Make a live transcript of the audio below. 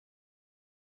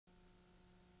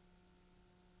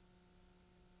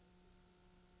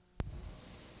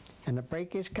And the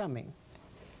break is coming.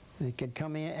 It could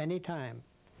come in any time.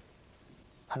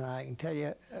 And I can tell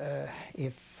you,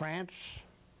 if France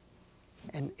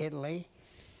and Italy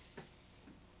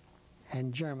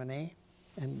and Germany,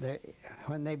 and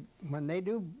when they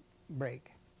do break,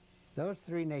 those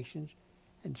three nations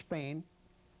and Spain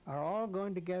are all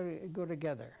going to go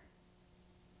together.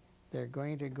 They're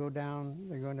going to go down,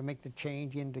 they're going to make the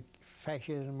change into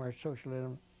fascism or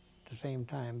socialism at the same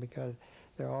time, because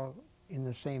they're all in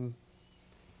the same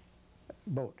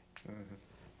boat. Mm-hmm.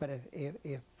 But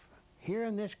if here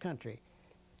in this country,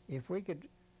 if we could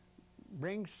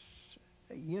bring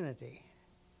unity,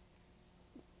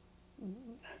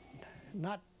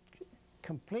 not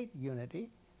complete unity,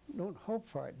 don't hope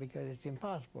for it because it's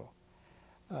impossible.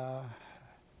 But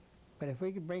if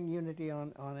we could bring unity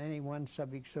on any one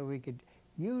subject, so we could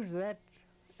use that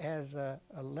as a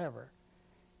lever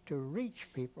to reach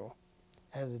people,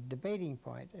 as a debating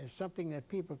point, as something that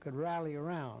people could rally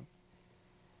around,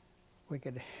 we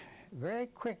could very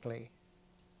quickly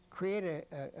create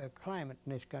a climate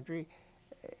in this country,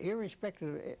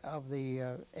 irrespective of the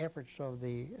efforts of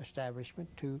the establishment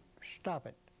to stop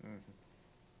it.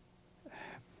 Mm-hmm.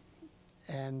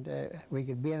 And we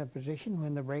could be in a position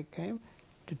when the break came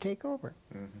to take over.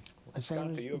 Mm-hmm.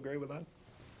 Scott, do you agree with that?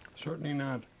 Certainly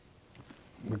not,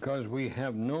 because we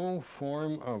have no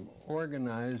form of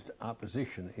organized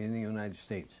opposition in the United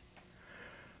States.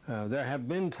 There have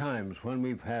been times when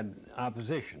we've had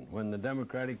opposition, when the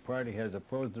Democratic Party has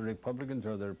opposed the Republicans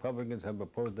or the Republicans have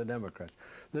opposed the Democrats.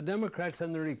 The Democrats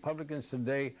and the Republicans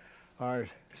today are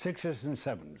sixes and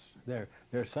sevens. They're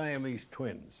Siamese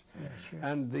twins. Yeah, sure.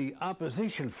 And the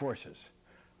opposition forces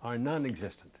are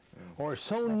non-existent, or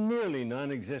so nearly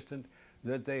non-existent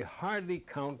that they hardly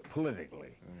count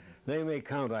politically. They may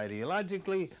count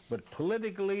ideologically, but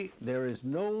politically there is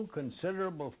no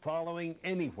considerable following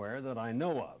anywhere that I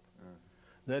know of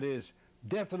that is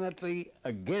definitely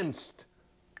against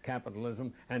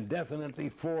capitalism and definitely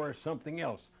for something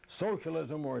else,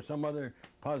 socialism or some other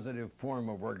positive form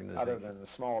of organization. Other than the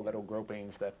small little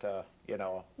groupings that, you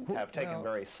know, have taken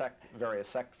various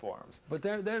sect forms. But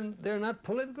they're not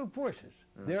political forces.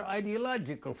 They're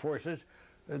ideological forces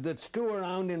that stew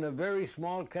around in a very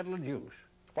small kettle of juice.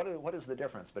 What is the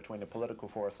difference between a political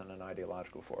force and an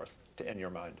ideological force, in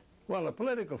your mind? Well, a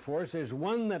political force is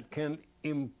one that can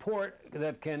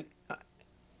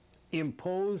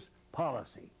impose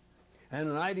policy. And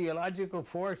an ideological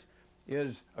force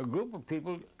is a group of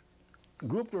people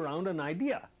grouped around an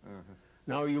idea. Mm-hmm.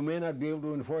 Now, you may not be able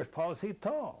to enforce policy at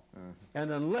all. Mm-hmm.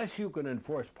 And unless you can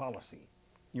enforce policy,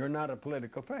 you're not a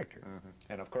political factor. Mm-hmm.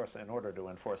 And of course, in order to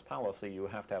enforce policy, you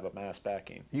have to have a mass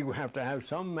backing. You have to have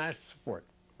some mass support.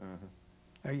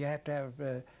 Mm-hmm. Or you have to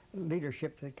have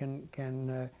leadership that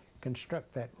can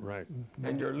construct that. Right.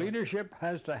 And your leadership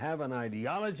has to have an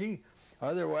ideology,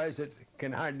 otherwise it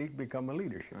can hardly become a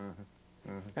leadership.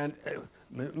 Mm-hmm. Mm-hmm. And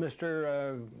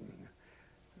Mr.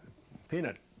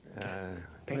 Peanut,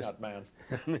 Peanut Man.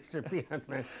 Mr. Peanut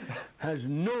Man has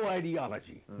no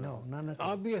ideology. No, none at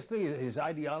all. Obviously, his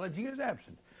ideology is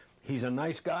absent. He's a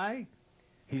nice guy.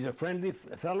 He's a friendly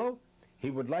fellow. He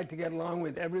would like to get along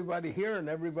with everybody here and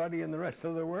everybody in the rest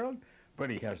of the world, but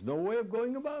he has no way of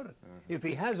going about it. If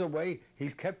he has a way,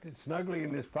 he's kept it snugly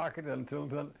in his pocket until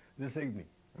this evening.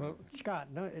 Well,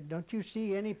 Scott, don't you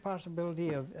see any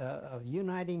possibility of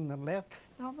uniting the left?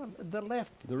 No, the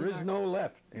left. There is no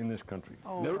left in this country.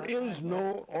 Oh, there is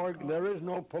no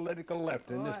political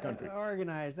left in this country.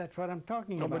 Organized, that's what I'm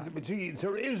talking about. But see,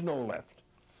 there is no left.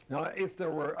 Now, if there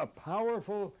were a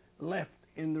powerful left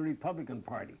in the Republican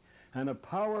Party, and a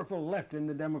powerful left in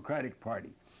the Democratic Party,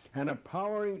 and a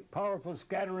powerful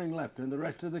scattering left in the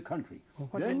rest of the country,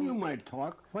 then you might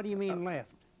talk. What do you mean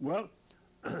left? Well,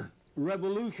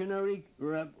 revolutionarily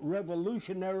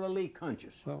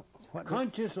conscious. Well,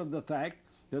 conscious of the fact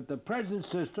that the present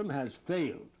system has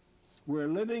failed. We're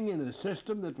living in a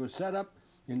system that was set up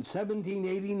in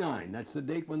 1789. That's the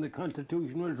date when the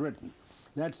Constitution was written.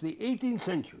 That's the 18th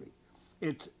century.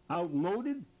 It's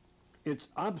outmoded, it's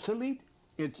obsolete,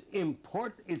 it's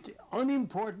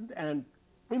unimportant and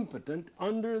impotent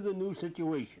under the new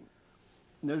situation.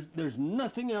 There's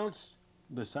nothing else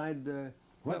beside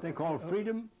what they call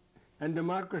freedom and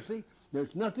democracy.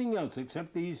 There's nothing else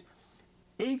except these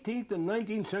 18th and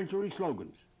 19th century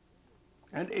slogans.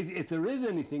 And if there is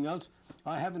anything else,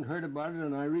 I haven't heard about it,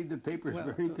 and I read the papers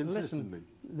very consistently.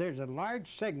 Listen, there's a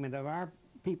large segment of our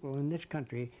people in this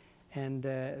country, and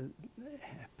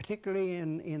particularly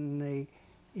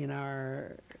in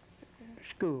our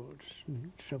schools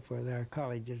and so forth, our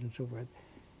colleges and so forth,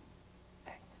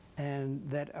 and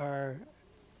that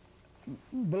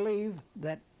believe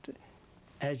that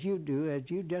as you do, as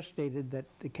you just stated, that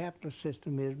the capitalist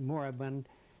system is moribund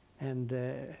and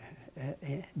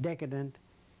decadent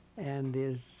and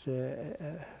is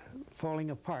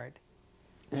falling apart.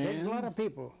 There's a lot of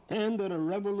people. And that a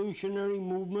revolutionary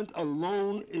movement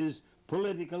alone is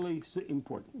politically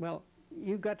important. Well,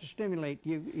 you've got to stimulate,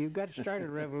 you've got to start a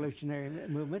revolutionary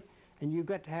movement, and you've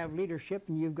got to have leadership,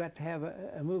 and you've got to have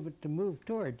a movement to move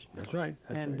towards. That's right.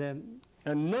 That's and right.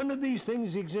 And none of these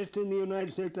things exist in the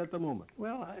United States at the moment.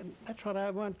 Well, that's what I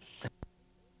want.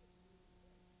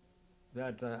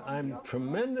 That I'm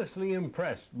tremendously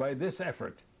impressed by this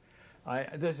effort.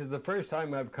 This is the first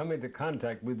time I've come into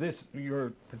contact with this,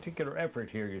 your particular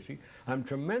effort here, you see. I'm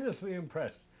tremendously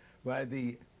impressed by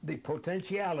the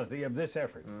potentiality of this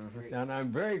effort. Mm-hmm. And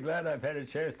I'm very glad I've had a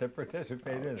chance to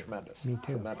participate in it. Tremendous. Me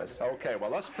too. Tremendous. Okay,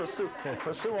 well, let's pursue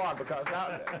on, because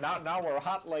now we're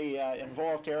hotly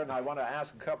involved here, and I want to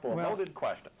ask a couple of loaded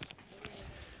questions.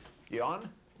 You on?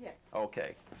 Yes.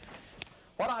 Okay.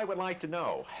 What I would like to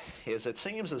know is, it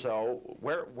seems as though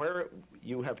where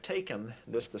you have taken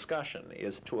this discussion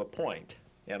is to a point,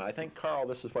 and I think, Carl,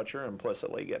 this is what you're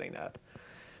implicitly getting at,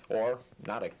 or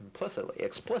not implicitly,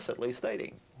 explicitly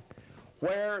stating.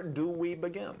 Where do we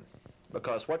begin?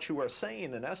 Because what you are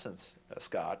saying, in essence,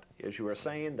 Scott, is you are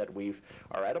saying that we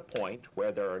are at a point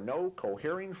where there are no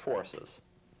cohering forces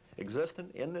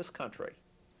existent in this country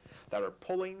that are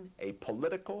pulling a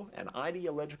political and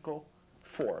ideological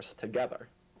force together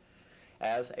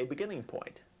as a beginning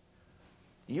point.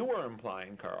 You are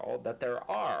implying, Carl, that there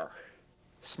are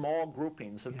small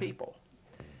groupings of people.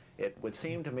 It would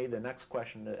seem to me the next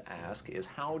question to ask is,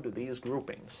 how do these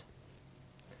groupings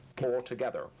pull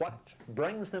together? What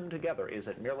brings them together? Is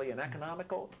it merely an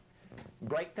economical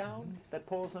breakdown that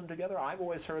pulls them together? I've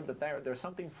always heard that there's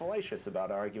something fallacious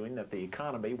about arguing that the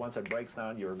economy, once it breaks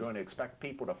down, you're going to expect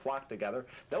people to flock together.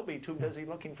 They'll be too busy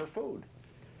looking for food.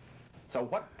 So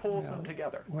what pulls them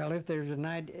together? Well, if there's an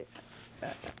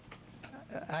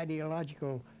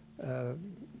ideological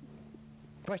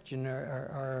question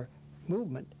or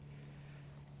movement,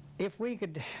 if we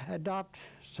could adopt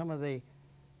some of the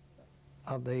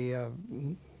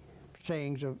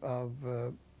sayings of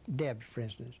Debs, for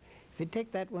instance, if you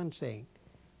take that one saying,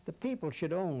 the people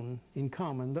should own in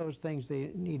common those things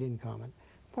they need in common.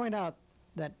 Point out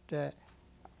that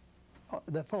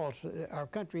our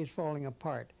country is falling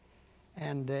apart,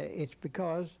 and it's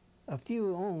because a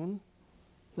few own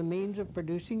the means of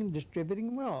producing and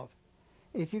distributing wealth.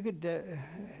 If you could,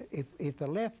 if the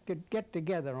left could get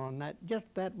together on that, just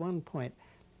that one point,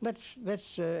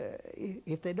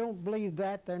 if they don't believe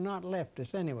that, they're not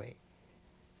leftists anyway.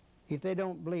 If they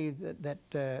don't believe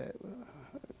that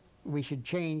we should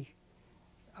change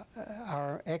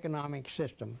our economic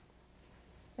system,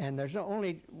 and there's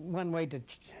only one way to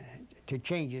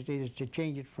change it, is to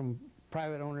change it from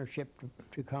private ownership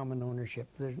to common ownership.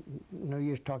 There's no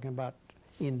use talking about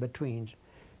in-betweens,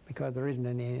 because there isn't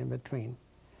any in-between.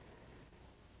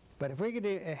 But if we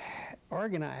could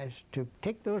organize to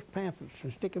take those pamphlets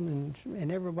and stick them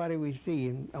in everybody we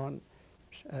see on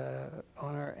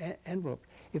our envelopes,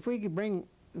 if we could bring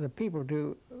the people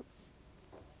to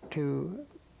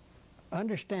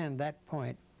understand that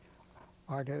point,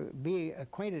 or to be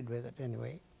acquainted with it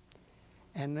anyway,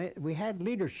 and we had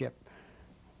leadership,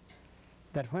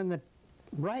 that when the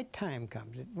right time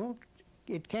comes,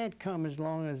 it can't come as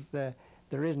long as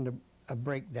there isn't a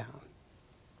breakdown.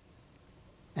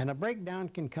 And a breakdown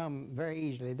can come very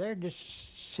easily. They're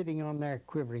just sitting on there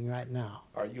quivering right now.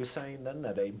 Are you saying then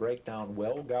that a breakdown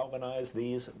will galvanize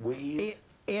these we's?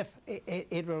 If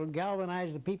it will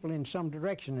galvanize the people in some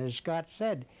direction, as Scott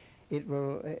said, it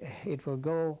will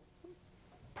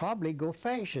probably go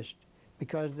fascist,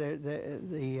 because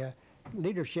the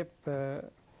leadership, the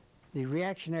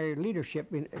reactionary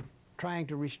leadership, trying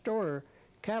to restore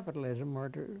capitalism, or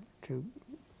to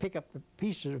pick up the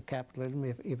pieces of capitalism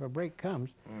if a break comes,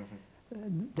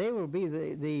 they will be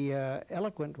the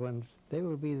eloquent ones. They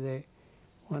will be the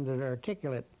ones that are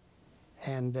articulate.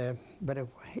 And but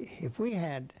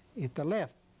if the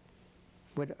left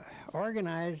would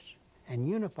organize and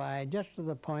unify just to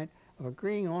the point of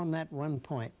agreeing on that one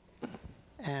point,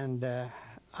 and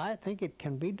I think it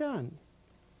can be done.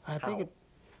 I think it.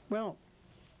 Well.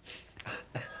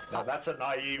 Now that's a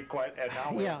naive question, and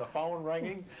now we have the phone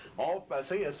ringing.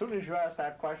 See, as soon as you ask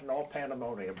that question, all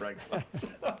pandemonium breaks loose.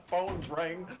 Phones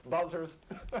ring, buzzers.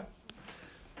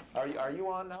 Are you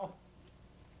on now?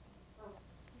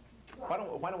 Why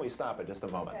don't we stop it just a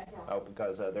moment? Oh,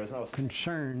 because there's no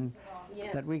concern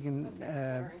that we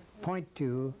can point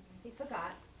to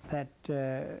that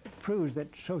proves that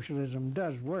socialism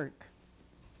does work.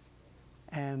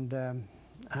 And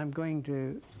I'm going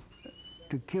to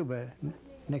to Cuba in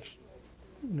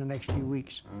the next few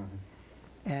weeks.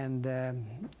 And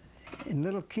in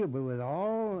little Cuba, with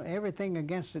everything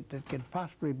against it that could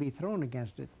possibly be thrown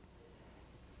against it,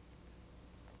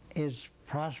 is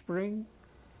prospering,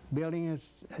 building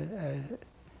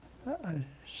a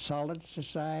solid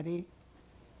society,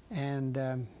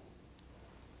 and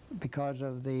because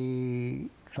of the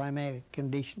climatic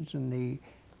conditions and the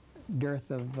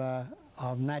dearth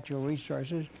of natural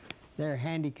resources, they're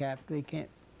handicapped. They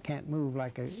can't move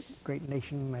like a great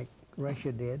nation like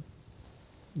Russia did.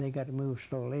 They got to move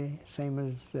slowly, same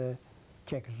as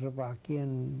Czechoslovakia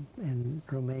and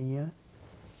Romania.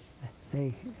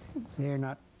 They're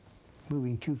not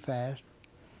moving too fast,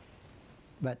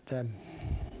 but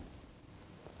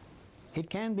it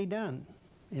can be done.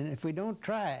 And if we don't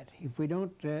try it, if we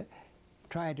don't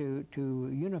try to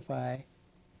unify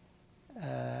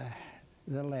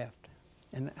the left,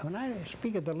 and when I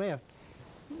speak of the left,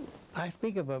 I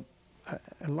speak of a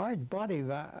large body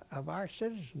of our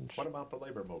citizens. What about the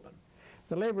labor movement?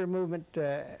 The labor movement...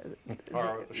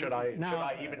 or should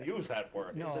I even use that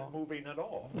word? No, is it moving at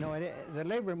all? No, the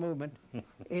labor movement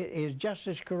is just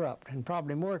as corrupt, and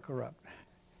probably more corrupt.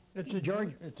 It's a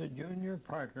junior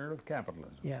partner of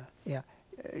capitalism. Yeah, yeah.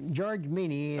 George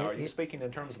Meany... Now, are you speaking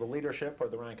in terms of the leadership or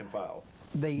the rank and file?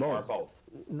 Or both?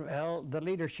 Well, the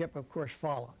leadership, of course,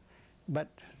 follow. But,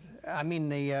 I mean,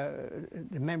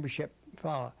 the membership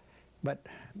follow. But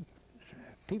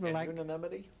people and like...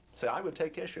 unanimity? See, I would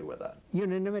take issue with that.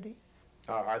 Unanimity?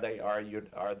 Are they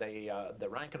the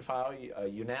rank and file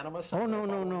unanimous? Oh, no.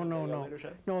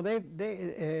 No,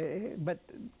 but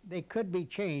they could be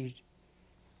changed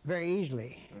very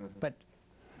easily. But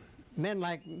men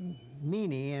like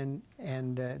Meany and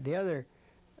the other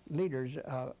leaders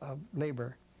of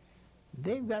labor,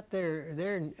 they've got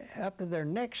they're up to their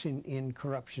necks in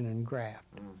corruption and graft.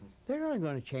 They're not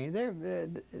going to change.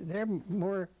 They're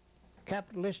more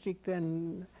capitalistic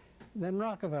than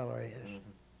Rockefeller is.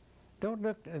 Don't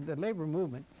look at the labor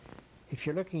movement. If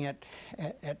you're looking at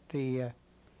the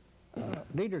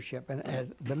leadership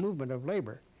and the movement of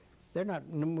labor, they're not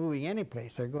moving any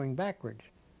place. They're going backwards.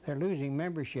 They're losing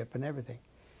membership and everything.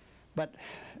 But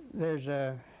there's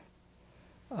a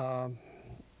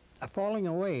falling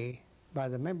away by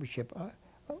the membership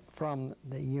from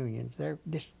the unions. They're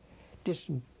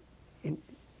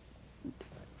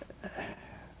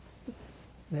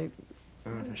they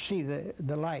see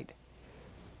the light.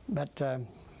 But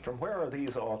from where are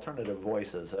these alternative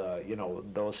voices, you know,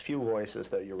 those few voices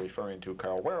that you're referring to,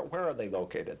 Carl, where are they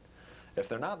located? If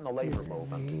they're not in the labor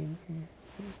movement.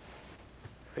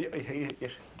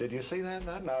 Did you see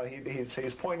that? No,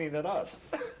 he's pointing at us.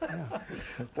 Yeah.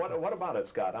 What about it,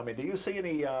 Scott? I mean, do you see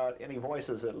any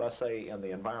voices that, let's say, in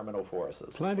the environmental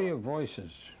forces? Plenty of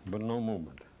voices, but no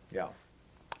movement. Yeah.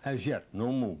 As yet,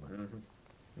 no movement.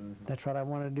 That's what I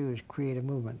want to do, is create a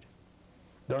movement.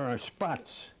 There are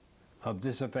spots of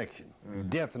disaffection,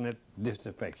 definite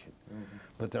disaffection,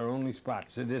 but there are only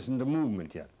spots. It isn't a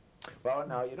movement yet. Well,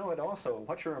 now, you know, it also,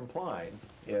 what you're implying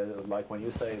is, like when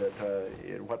you say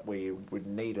that what we would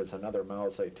need is another Mao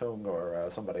Zedong or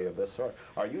somebody of this sort,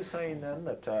 are you saying then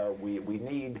that we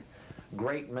need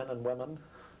great men and women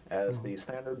as the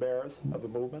standard bearers of a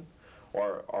movement?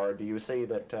 Or do you see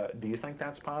that, do you think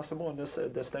that's possible in this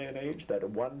day and age, that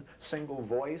one single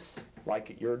voice,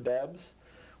 like your Debs,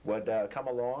 would come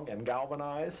along and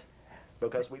galvanize?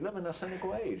 Because we live in a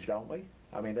cynical age, don't we?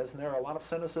 I mean, isn't there a lot of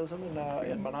cynicism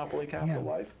in monopoly capital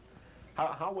life?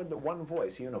 How would the one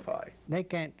voice unify? They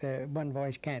can't. One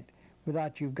voice can't.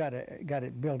 Without you've got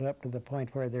it built up to the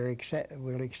point where they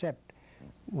will accept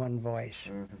one voice.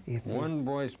 One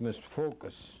voice must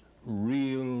focus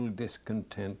real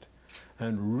discontent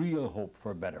and real hope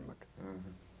for betterment.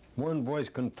 One voice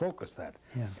can focus that,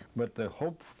 but the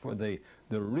hope for the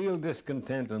real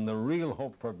discontent and the real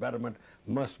hope for betterment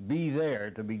must be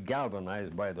there to be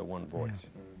galvanized by the one voice.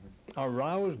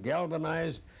 Aroused,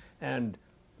 galvanized, and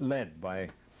led by,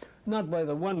 not by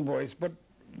the one voice, but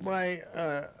by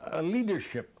a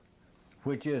leadership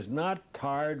which is not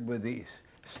tarred with the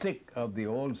stick of the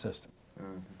old system.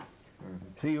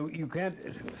 See, you can't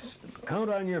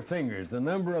count on your fingers the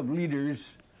number of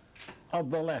leaders of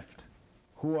the left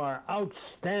who are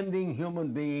outstanding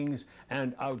human beings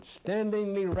and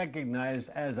outstandingly recognized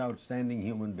as outstanding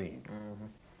human beings.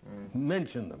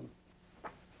 Mention them.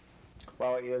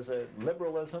 Well, is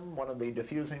liberalism one of the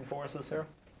diffusing forces here?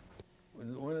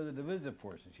 One of the divisive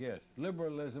forces, yes.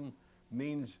 Liberalism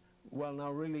means, well,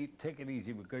 now really take it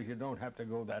easy because you don't have to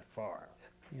go that far.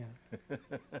 Yeah.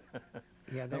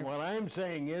 And what I'm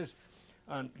saying is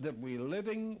that we're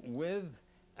living with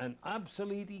an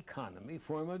obsolete economy,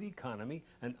 form of economy,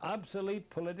 an obsolete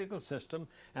political system,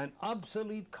 an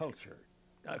obsolete culture,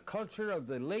 a culture of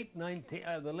the late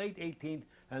 18th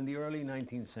and the early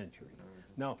 19th century.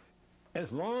 Now,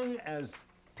 as long as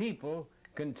people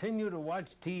continue to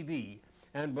watch TV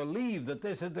and believe that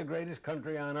this is the greatest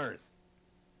country on earth,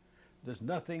 there's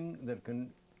nothing that can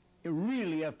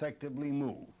really effectively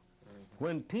move.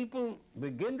 When people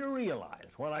begin to realize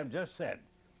what I've just said,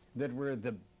 that we're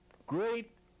the great,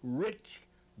 rich,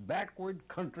 backward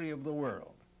country of the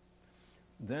world,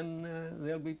 then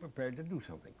they'll be prepared to do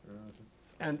something.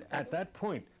 And at that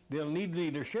point, they'll need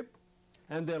leadership,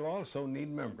 and they'll also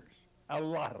need members, a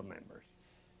lot of members,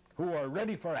 who are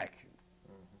ready for action.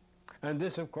 And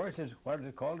this, of course, is what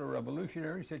is called a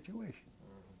revolutionary situation.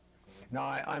 Now,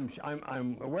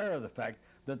 I'm aware of the fact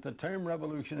that the term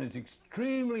revolution is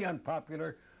extremely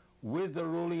unpopular with the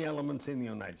ruling elements in the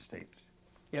United States.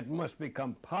 It must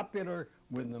become popular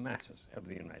with the masses of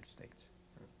the United States.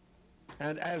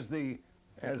 And as the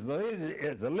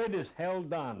lid is held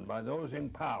down by those in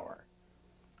power,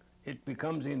 it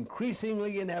becomes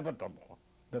increasingly inevitable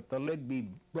that the lid be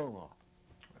blown off.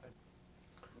 Right.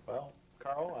 Well,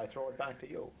 Carl, I throw it back to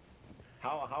you.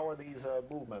 How are these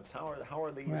movements, how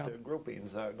are these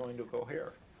groupings going to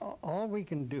cohere? All we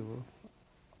can do,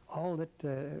 all that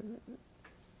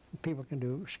people can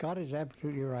do, Scott is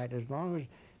absolutely right. As long as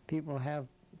people have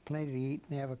plenty to eat,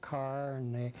 and they have a car,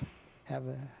 and they have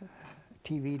a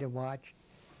TV to watch,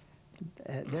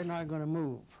 they're not going to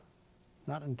move.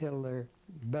 Not until their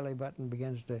belly button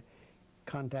begins to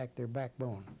contact their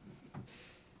backbone.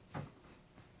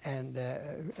 And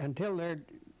until they're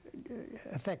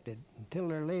affected, until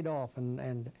they're laid off,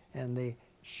 and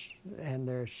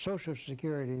their Social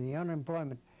Security and the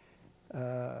unemployment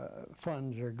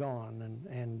funds are gone,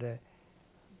 and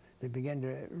they begin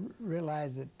to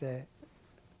realize that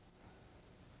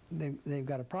they've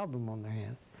got a problem on their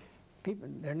hands. People,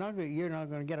 you're not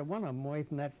going to get one of them away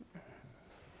from that,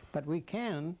 but we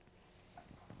can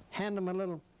hand them a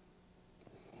little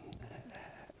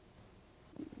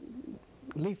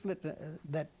leaflet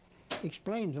that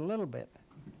explains a little bit,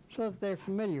 so that they're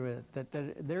familiar with it,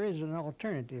 that there is an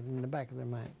alternative in the back of their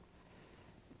mind.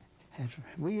 As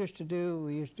we used to do,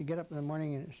 we used to get up in the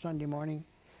morning, Sunday morning,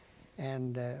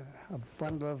 and a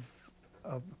bundle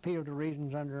of appeal to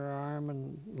reasons under our arm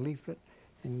and leaflet,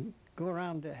 and go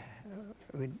around,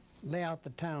 we'd lay out the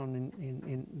town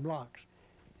in blocks.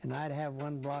 And I'd have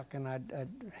one block, and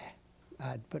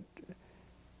I'd put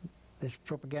this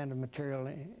propaganda material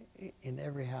in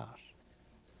every house.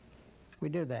 We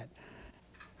do that.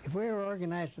 If we were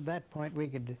organized at that point, we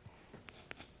could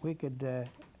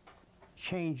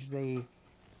change the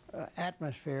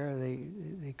atmosphere,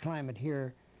 the climate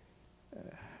here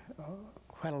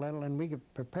quite a little, and we could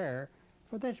prepare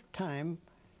for this time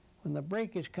when the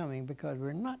break is coming, because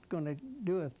we're not going to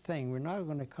do a thing, we're not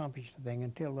going to accomplish the thing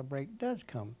until the break does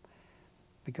come,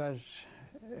 because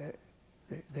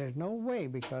there's no way,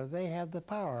 because they have the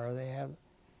power, they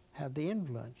have the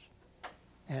influence.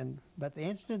 But the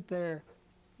instant their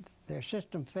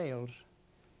system fails,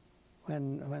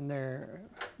 when their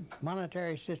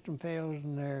monetary system fails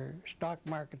and their stock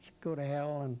markets go to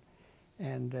hell,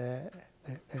 and their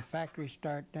factories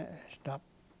stop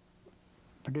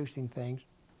producing things,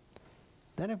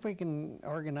 then if we can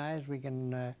organize, we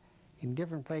can, in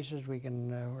different places, we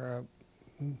can, where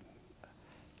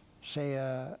say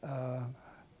a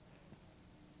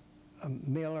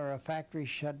mill or a factory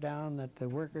shut down, that the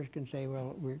workers can say,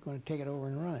 well, we're going to take it over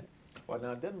and run it. Well,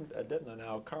 now,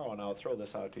 now, Carl, and I'll throw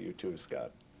this out to you too,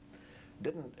 Scott,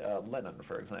 didn't Lenin,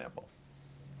 for example,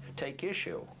 take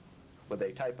issue with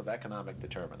a type of economic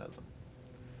determinism?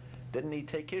 Didn't he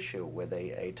take issue with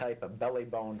a type of belly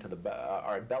button to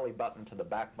the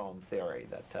backbone theory,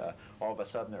 that all of a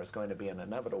sudden there's going to be an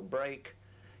inevitable break?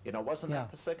 You know, wasn't that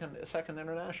the second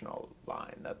international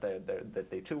line, that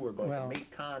the two were going to meet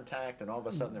contact, and all of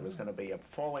a sudden there was going to be a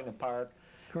falling apart?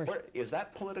 Is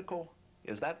that political?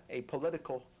 Is that a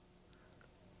political?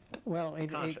 Well,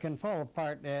 it can fall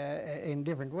apart in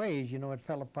different ways. You know, it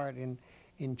fell apart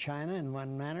in China in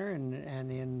one manner, and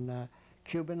in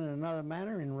Cuba in another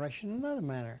manner, in Russia in another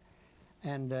manner.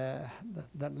 And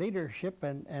that leadership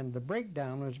and the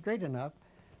breakdown was great enough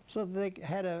so that they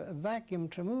had a vacuum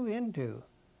to move into.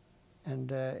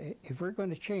 And if we're going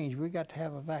to change, we've got to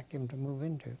have a vacuum to move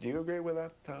into. Do you agree with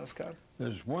that, Scott?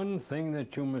 There's one thing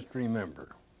that you must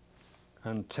remember.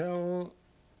 Until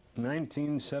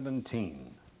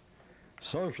 1917,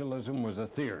 socialism was a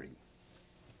theory.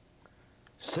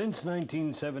 Since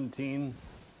 1917,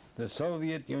 the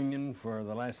Soviet Union, for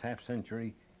the last half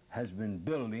century, has been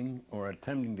building or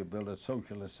attempting to build a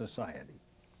socialist society.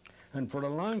 And for a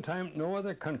long time, no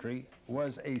other country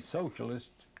was a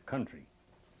socialist country.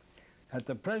 At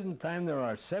the present time, there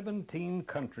are 17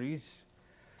 countries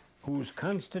whose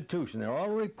constitution, they're all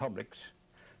republics,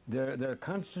 their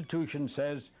constitution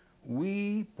says,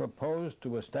 we propose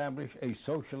to establish a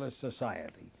socialist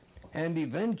society. And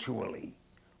eventually,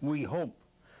 we hope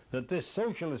that this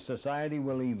socialist society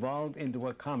will evolve into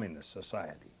a communist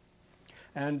society.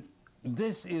 And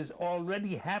this is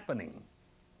already happening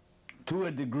to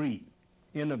a degree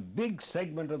in a big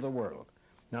segment of the world.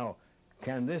 Now,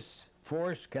 can these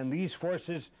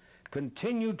forces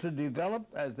continue to develop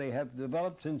as they have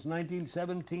developed since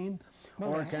 1917?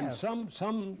 Well, or can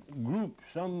some group,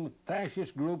 some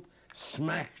fascist group,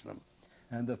 smash them?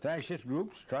 And the fascist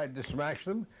groups tried to smash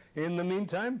them in the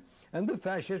meantime, and the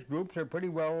fascist groups are pretty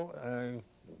well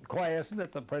quiescent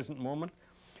at the present moment.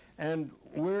 And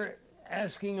we're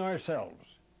asking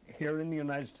ourselves here in the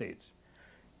United States,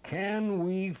 can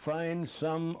we find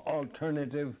some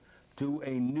alternative to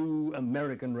a new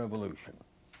American revolution?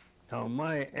 Now,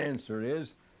 my answer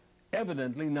is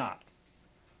evidently not.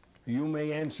 You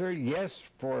may answer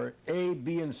yes for A,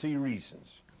 B, and C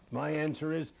reasons. My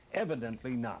answer is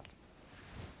evidently not.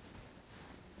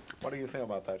 What do you feel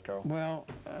about that, Carl? Well,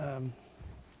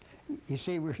 you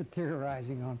see, we're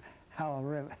theorizing on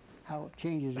how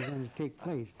changes are going to take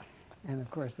place. And of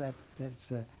course,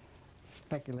 that's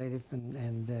speculative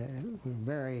and will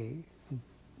vary.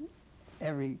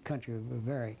 Every country will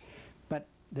vary. But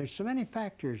there's so many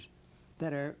factors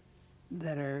that are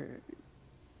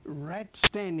right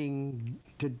standing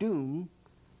to doom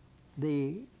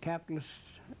the capitalist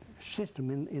system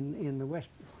in the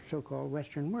so-called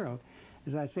Western world.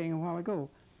 As I was saying a while ago,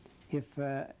 if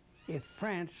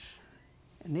France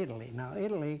and Italy, now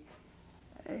Italy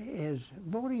is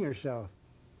voting herself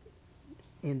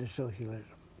into socialism,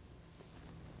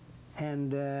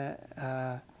 and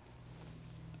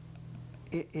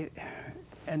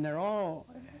and they're all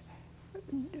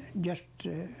just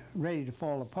ready to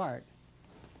fall apart,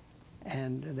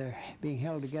 and they're being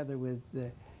held together with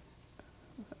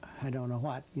I don't know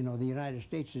what. You know, the United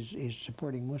States is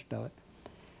supporting most of it.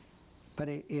 But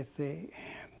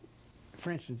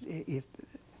for instance, if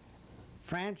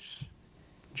France,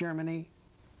 Germany,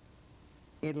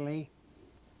 Italy,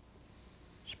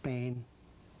 Spain,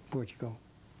 Portugal,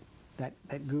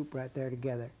 that group right there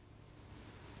together,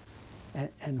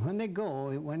 and when they go,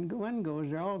 when one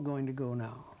goes, they're all going to go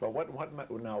now. Well,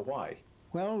 now? Why?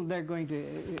 Well, they're going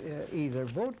to either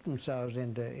vote themselves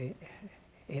into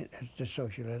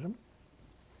socialism.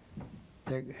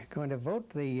 They're going to vote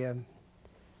in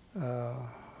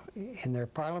their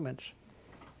parliaments.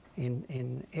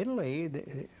 In Italy,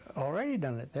 they already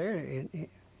done it. They're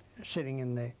sitting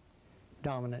in the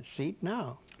dominant seat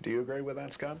now. Do you agree with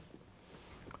that, Scott?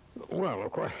 Well,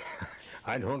 of course,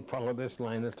 I don't follow this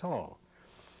line at all.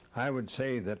 I would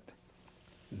say that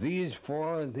these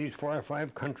four or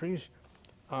five countries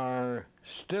are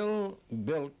still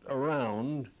built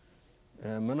around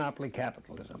monopoly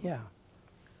capitalism. Yeah.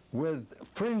 With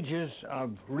fringes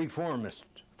of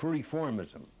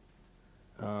reformism,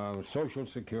 Social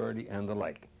Security and the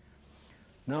like.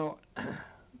 Now,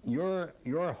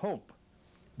 your hope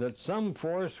that some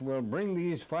force will bring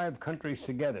these five countries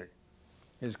together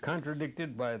is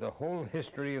contradicted by the whole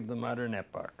history of the modern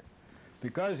epoch.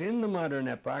 Because in the modern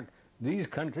epoch, these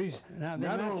countries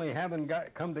not only haven't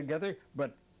come together,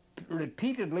 but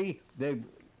repeatedly they've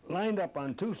lined up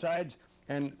on two sides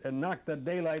and knocked the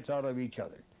daylights out of each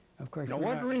other. Of course. Now,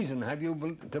 what reason have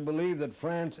you to believe that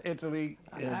France, Italy,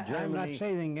 Germany... I'm not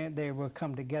saying they will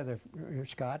come together,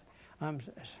 Scott. I'm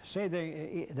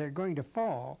saying they're going to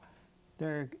fall.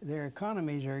 Their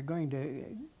economies are going to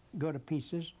go to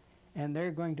pieces, and they're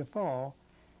going to fall.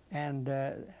 And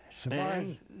so far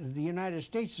as the United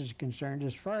States is concerned,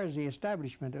 as far as the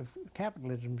establishment of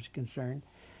capitalism is concerned,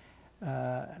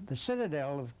 the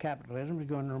citadel of capitalism is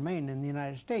going to remain in the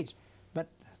United States. But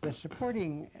the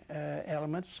supporting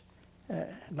elements,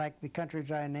 like the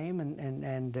countries I name and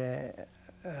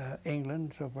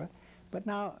England and so forth. But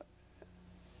now,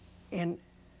 in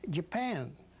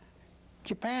Japan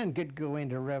could go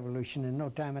into revolution in no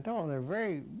time at all. They're a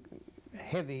very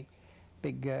heavy,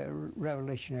 big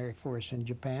revolutionary force in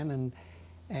Japan,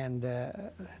 and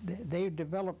they've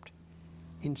developed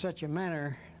in such a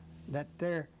manner that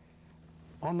they're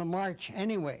on the march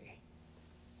anyway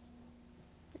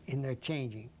in their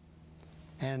changing.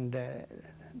 And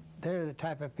they're the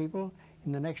type of people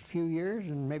in the next few years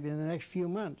and maybe in the next few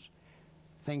months,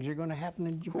 things are going to happen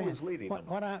in Japan. Who is leading them?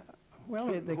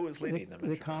 Who is leading them?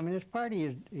 The Communist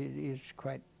Party is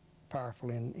quite powerful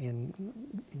in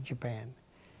Japan.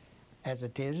 as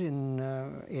it is in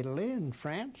Italy and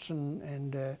France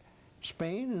and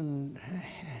Spain and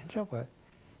so forth.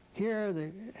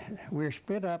 Here we're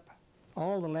split up.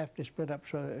 All the left is split up.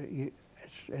 So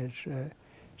as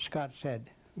Scott said,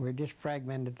 we're just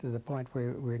fragmented to the point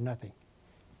where we're nothing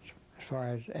as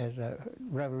far as a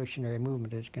revolutionary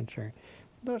movement is concerned.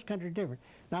 Those countries are different.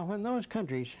 Now, when those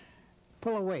countries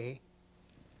pull away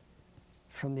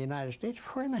from the United States,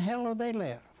 where in the hell are they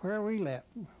left? Where are we left?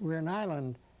 We're an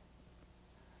island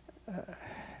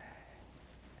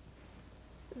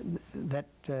that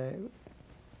the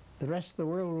rest of the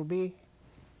world will be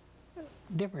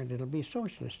different. It'll be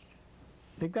socialist.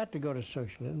 They've got to go to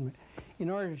socialism. In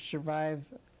order to survive,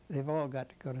 they've all got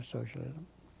to go to socialism.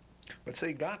 But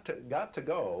see, got to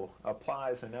go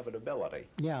applies inevitability.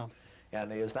 Yeah.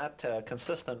 And is that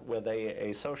consistent with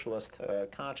a socialist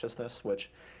consciousness which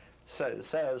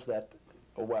says that,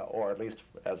 well, or at least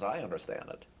as I understand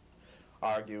it,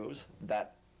 argues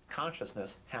that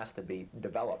consciousness has to be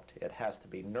developed, it has to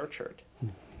be nurtured.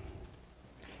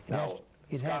 Now,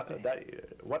 Scott,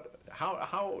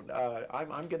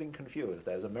 I'm getting confused.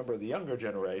 As a member of the younger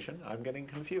generation, I'm getting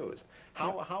confused.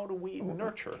 How do we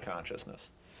nurture consciousness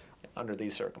under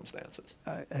these circumstances?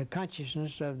 A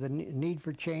consciousness of the need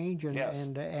for change and, yes.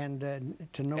 and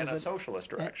to know in a socialist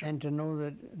direction. And to know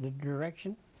the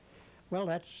direction. Well,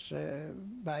 that's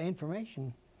by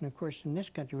information. And of course, in this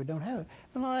country, we don't have it.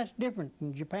 Well, no, that's different.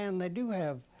 In Japan, they do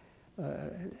have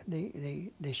the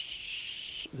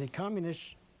Communist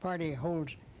Party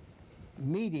holds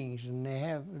meetings, and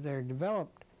they're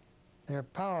developed their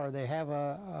power. They have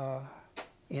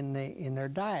in their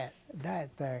diet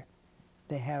there,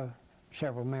 they have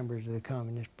several members of the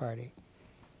Communist Party,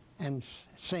 and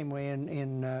same way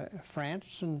in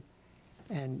France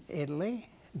and Italy,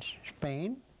 and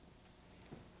Spain,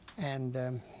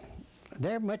 and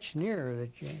they're much nearer the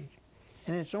change,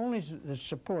 and it's only the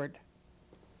support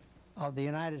of the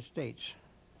United States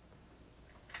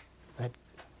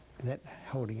that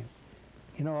holding it.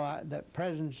 You know, the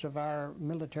presence of our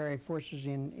military forces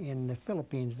in the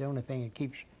Philippines, the only thing that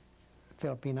keeps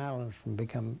Philippine Islands from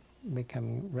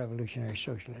becoming revolutionary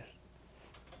socialists.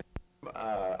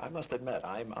 I must admit,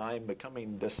 I'm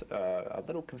becoming a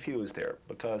little confused here,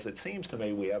 because it seems to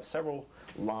me we have several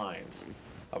lines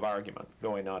of argument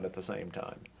going on at the same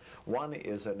time. One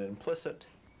is an implicit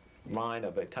line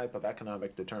of a type of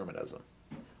economic determinism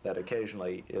that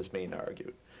occasionally is being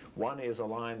argued. One is a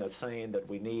line that's saying that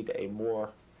we need a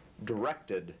more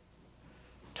directed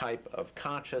type of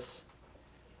conscious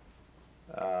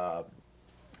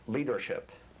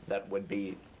leadership that would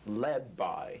be led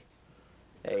by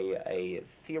a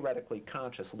theoretically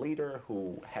conscious leader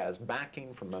who has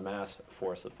backing from a mass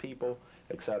force of people,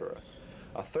 etc.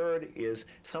 A third is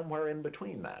somewhere in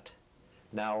between that.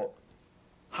 Now,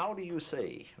 how do you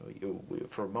see,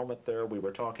 for a moment there we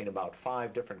were talking about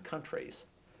 5 different countries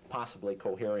possibly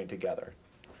cohering together.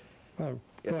 Well,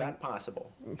 is that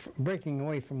possible? Breaking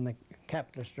away from the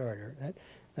capitalist order,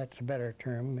 that's a better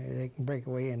term. They can break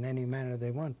away in any manner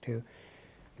they want to.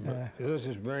 This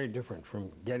is very different from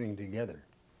getting together.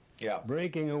 Yeah.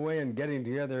 Breaking away and getting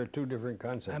together are 2 different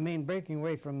concepts. I mean, breaking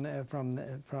away from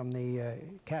the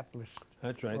capitalist.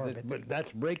 That's right. orbit. But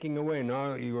that's breaking away.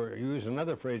 Now you use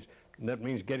another phrase, and that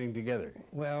means getting together.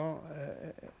 Well,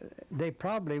 they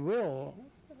probably will.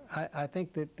 I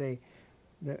think that the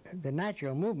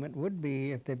natural movement would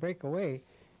be, if they break away,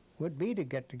 would be to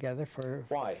get together for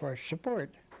Why? For support.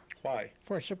 Why?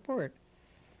 For support,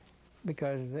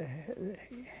 because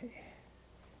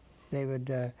they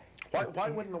would. Why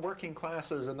wouldn't the working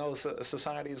classes in those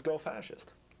societies go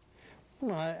fascist?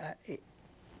 Well,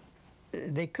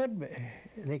 they could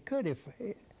if,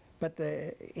 but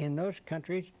in those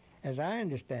countries, as I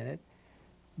understand it,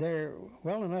 they're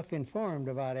well enough informed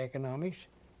about economics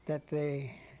that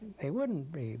they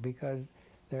wouldn't be, because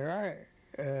there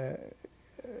are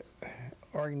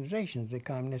organizations, the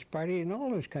Communist Party in all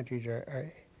those countries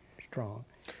are strong.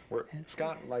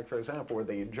 Scott, like for example, were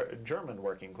the German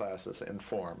working classes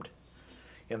informed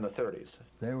in the 30s?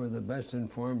 They were the best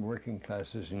informed working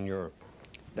classes in Europe.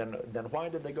 Then why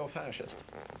did they go fascist?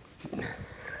 Because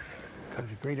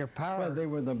of greater power. Well, they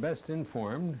were the best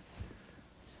informed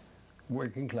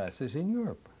working classes in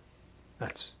Europe.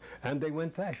 And they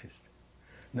went fascist.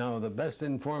 Now, the best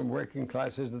informed working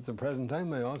classes at the present time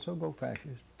may also go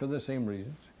fascist for the same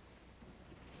reasons.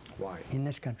 Why? In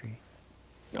this country.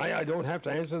 I don't have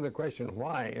to answer the question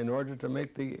why in order to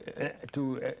make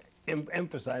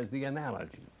emphasize the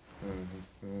analogy.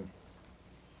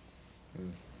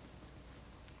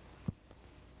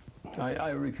 I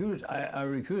refuse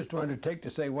to undertake to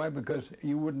say why, because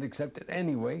you wouldn't accept it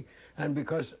anyway, and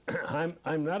because I'm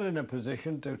not in a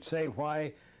position to say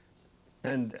why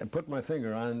and put my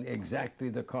finger on exactly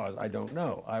the cause. I don't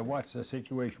know. I watch the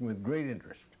situation with great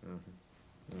interest. Mm-hmm.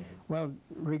 Mm-hmm. Well,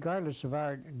 regardless of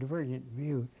our divergent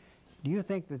view, do you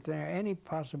think that there any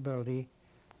possibility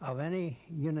of any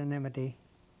unanimity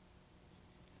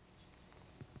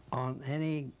on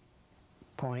any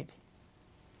point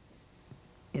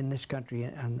in this country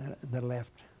on the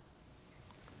left?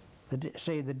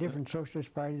 Say the different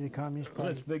socialist parties, the communist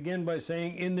parties? Let's begin by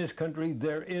saying in this country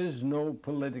there is no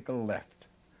political left.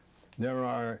 There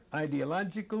are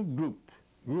ideological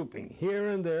grouping, here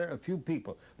and there a few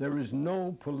people. There is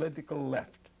no political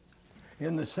left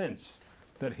in the sense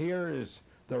that here is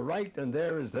the right and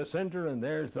there is the center and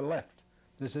there is the left.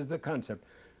 This is the concept.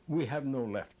 We have no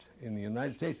left in the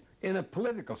United States in a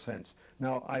political sense.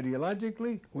 Now,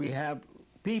 ideologically, we have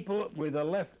people with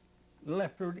a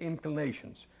leftward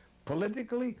inclinations.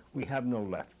 Politically, we have no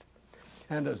left.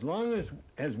 And as long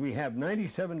as we have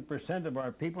 97% of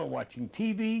our people watching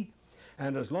TV,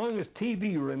 and as long as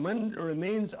TV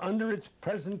remains under its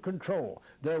present control,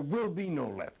 there will be no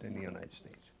left in the United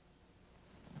States.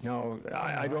 Now,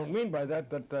 I don't mean by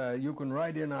that you can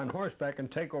ride in on horseback and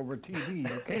take over TV.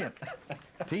 You can't.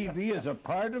 TV is a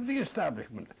part of the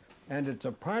establishment, and it's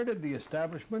a part of the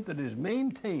establishment that is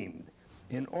maintained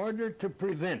in order to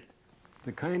prevent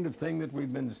the kind of thing that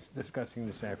we've been discussing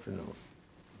this afternoon.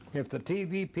 If the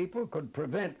TV people could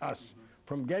prevent us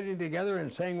from getting together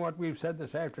and saying what we've said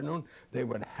this afternoon, they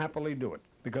would happily do it,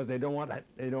 because they don't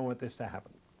want this to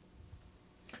happen.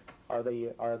 Are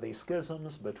the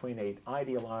schisms between an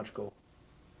ideological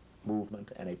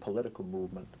movement and a political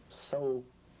movement so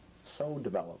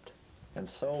developed and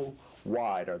so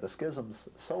wide, are the schisms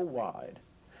so wide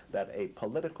that a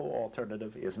political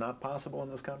alternative is not possible in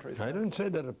this country? I didn't say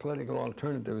that a political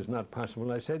alternative is not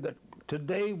possible. I said that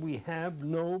today we have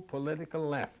no political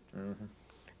left. Mm-hmm.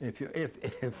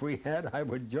 If we had, I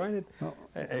would join it.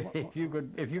 If you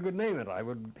could name it, I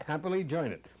would happily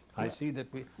join it. I say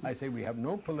we have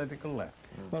no political left.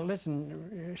 Well,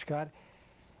 listen, Scott,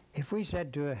 if we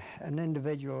said to an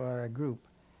individual or a group,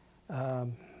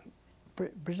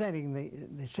 presenting the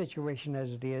situation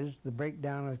as it is, the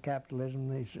breakdown of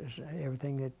capitalism,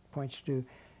 everything that points to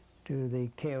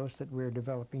the chaos that we're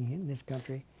developing in this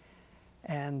country,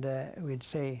 and we'd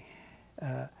say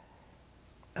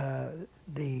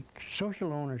the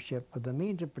social ownership of the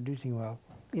means of producing wealth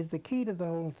is the key to the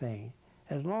whole thing.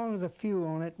 As long as a few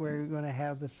own it, we're going to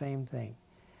have the same thing.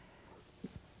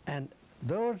 And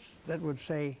those that would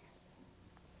say,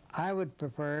 I would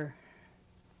prefer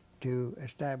to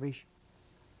establish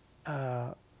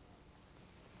a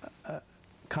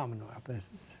commonwealth,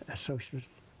 a socialist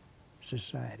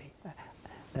society.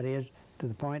 That is, to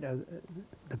the point of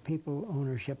the people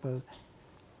ownership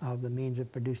of the means of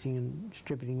producing and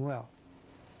distributing wealth.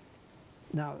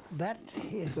 Now, that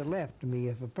is the left to me.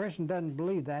 If a person doesn't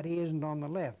believe that, he isn't on the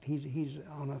left. He's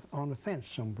on the fence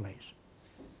someplace.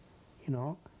 You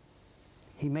know,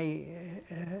 he may,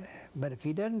 but if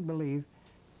he doesn't believe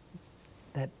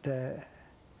that, that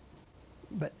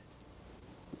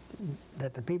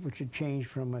the people should change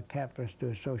from a capitalist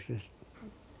to a socialist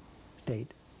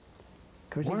state.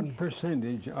 What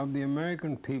percentage of the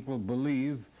American people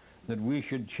believe that we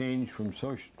should change from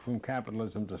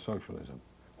capitalism to socialism?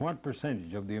 What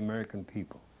percentage of the American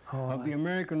people, of the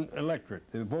American electorate,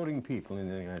 the voting people in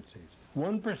the United States?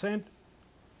 1%,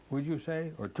 would you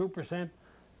say, or 2%?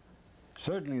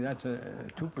 Certainly, that's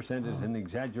 2% is an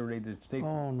exaggerated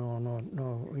statement. Oh,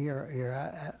 no,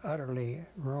 you're utterly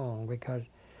wrong, because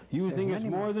you think it's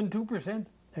more than 2%?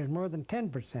 There's more than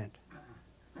 10%.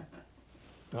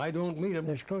 I don't meet them.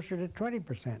 There's closer to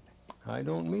 20%. I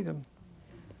don't meet them.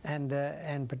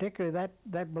 And particularly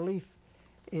that belief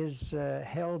is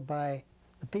held by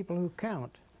the people who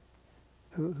count,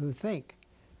 who think.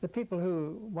 The people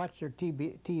who watch their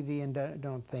TV and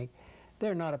don't think,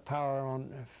 they're not a power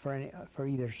for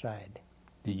either side.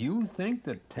 Do you think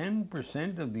that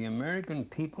 10% of the American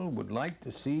people would like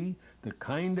to see the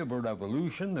kind of a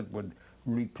revolution that would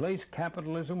replace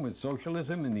capitalism with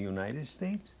socialism in the United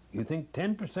States? You think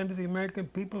 10% of the American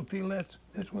people feel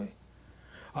this way?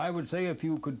 I would say if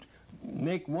you could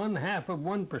make 1/2 of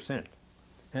 1%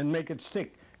 and make it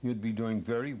stick, you'd be doing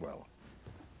very well.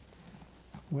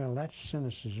 Well, that's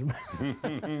cynicism.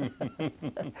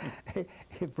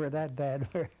 If we're that bad,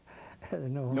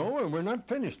 No, we're not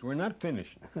finished. We're not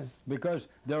finished. Because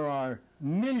there are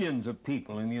millions of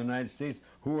people in the United States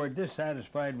who are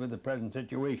dissatisfied with the present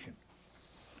situation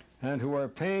and who are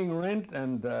paying rent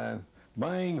and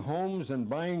buying homes and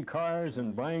buying cars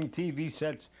and buying TV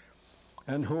sets,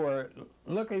 and who are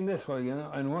looking this way, you know,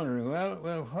 and wondering, well,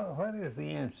 what is the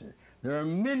answer? There are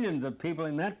millions of people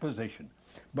in that position.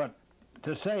 But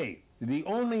to say the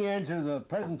only answer to the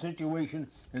present situation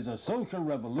is a social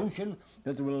revolution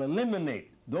that will eliminate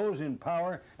those in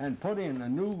power and put in a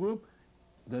new group,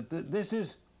 this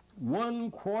is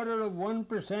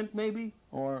 1/4% maybe,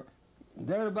 or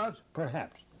thereabouts,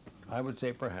 perhaps. I would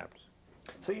say perhaps.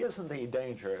 See, isn't the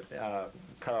danger,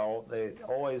 Carl,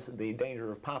 always the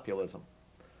danger of populism?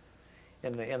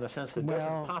 In the sense that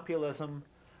doesn't populism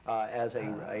as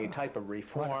a type of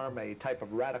reform, a type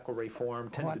of radical reform,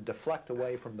 tend to deflect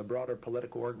away from the broader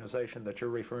political organization that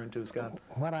you're referring to, Scott?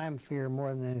 What I'm fearing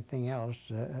more than anything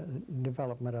else,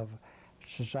 development of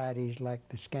societies like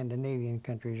the Scandinavian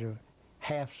countries of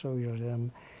half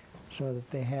socialism, so that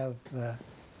they have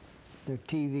their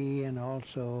TV and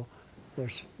also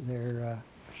their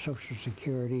Social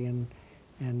Security and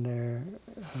their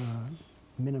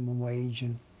minimum wage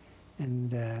and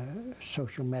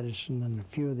social medicine and a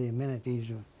few of the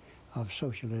amenities of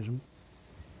socialism.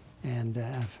 And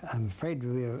I'm afraid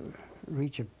we'll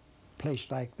reach a place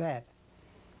like that.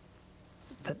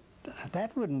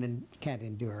 That can't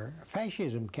endure.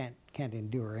 Fascism can't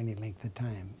endure any length of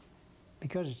time,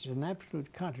 because it's an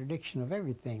absolute contradiction of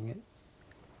everything.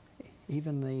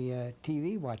 Even the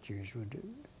TV watchers would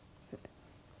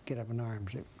get up in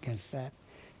arms against that.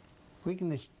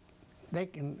 They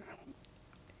can,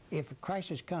 if a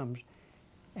crisis comes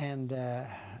and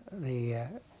the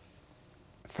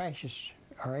fascists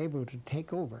are able to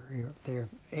take over, they're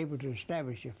able to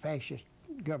establish a fascist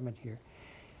government here,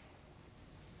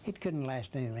 it couldn't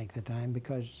last any length of time,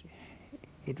 because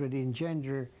it would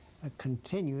engender a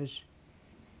continuous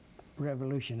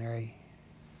revolutionary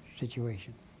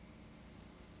situation.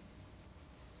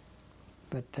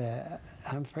 But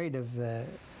I'm afraid of the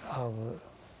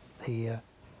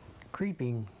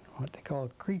creeping, what they call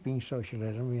creeping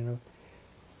socialism, you know,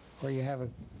 where you have a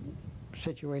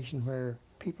situation where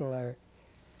people are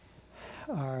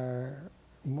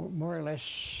more or less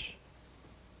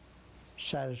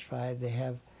satisfied, they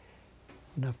have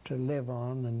enough to live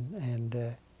on, and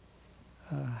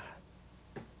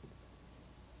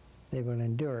they will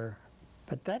endure.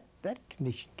 But that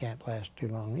condition can't last too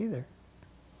long either.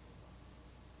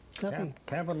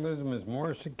 Capitalism is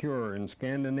more secure in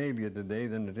Scandinavia today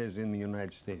than it is in the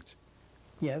United States.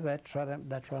 Yeah, that's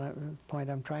what point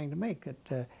I'm trying to make.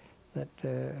 That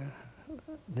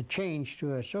the change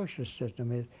to a socialist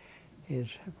system is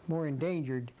more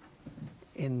endangered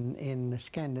in the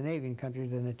Scandinavian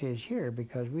countries than it is here,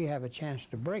 because we have a chance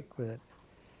to break with it.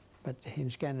 But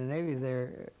in Scandinavia,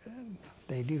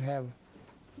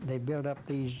 they build up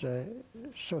these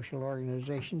social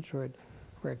organizations where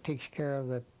it takes care of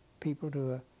the people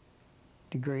to a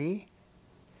degree,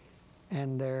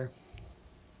 and they're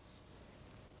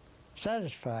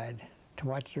satisfied to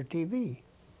watch their TV.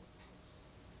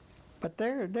 But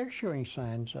they're showing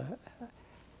signs.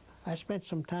 I spent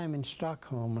some time in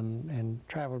Stockholm and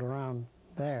traveled around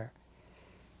there,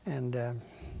 and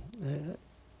there's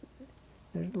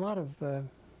a lot of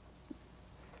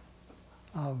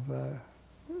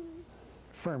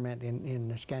ferment in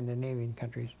the Scandinavian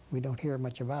countries. We don't hear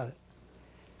much about it.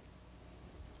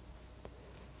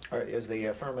 Is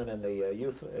the ferment in the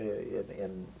youth,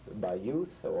 by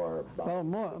youth or by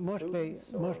mostly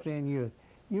in youth.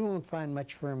 You won't find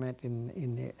much ferment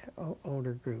in the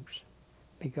older groups,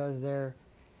 because they're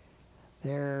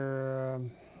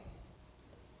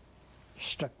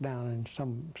stuck down in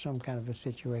some kind of a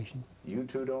situation. You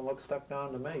two don't look stuck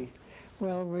down to me.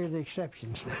 Well, we're the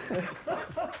exceptions.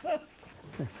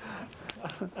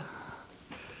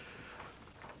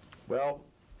 Well,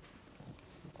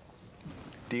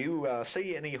 do you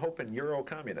see any hope in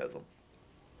Euro-communism?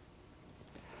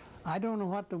 I don't know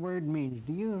what the word means.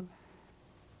 Do you,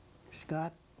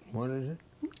 Scott? What is it?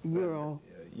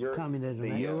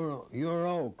 Euro-communism.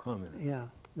 Euro-communism. Yeah,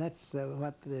 that's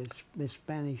what the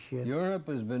Spanish... Europe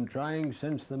has been trying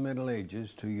since the Middle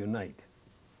Ages to unite,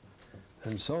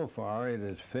 and so far it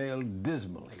has failed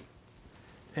dismally.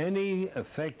 Any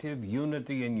effective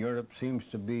unity in Europe seems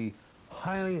to be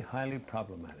highly, highly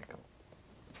problematical.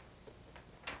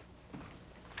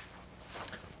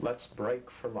 Let's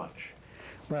break for lunch.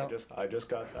 Well, I just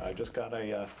got a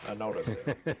notice.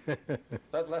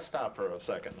 Let's stop for a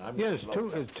second. Yes, it's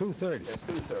 2:30. It's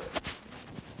 2:30.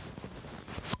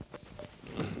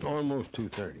 Almost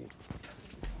 2:30.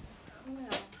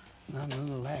 I'm a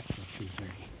little after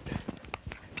 2:30.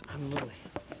 I'm a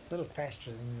little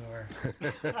faster than you are.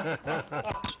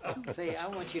 Say, I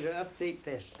want you to update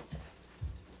this.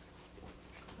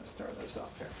 Let's start this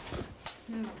off here.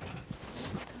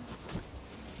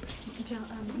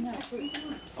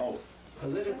 Oh,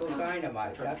 Political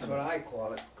dynamite, that's what I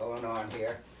call it, going on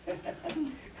here.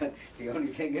 The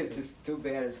only thing is, it's too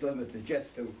bad it's limited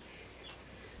just to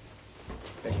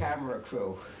the camera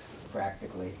crew,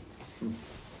 practically.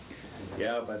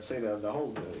 yeah, but see, the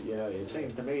whole, yeah, it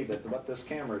seems to me that what this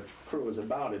camera crew is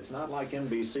about, it's not like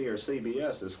NBC or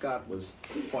CBS, as Scott was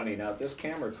pointing out. This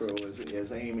camera crew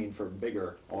is aiming for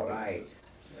bigger audiences.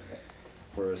 Right.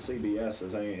 Whereas CBS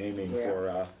is aiming Yeah.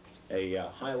 for a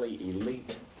highly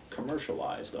elite,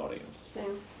 commercialized audience.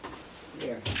 Same.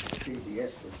 Yeah,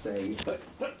 PBS would say,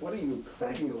 What are you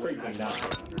Thank you. creeping down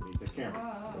underneath the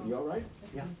camera? Are you all right?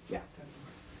 Yeah. Yeah.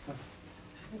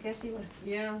 I guess he would.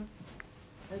 Yeah.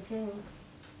 Okay.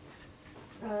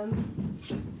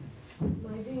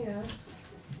 My dear.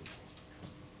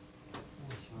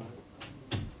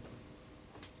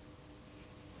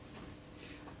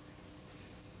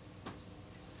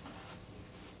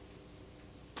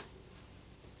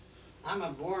 I'm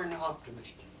a born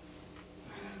optimist.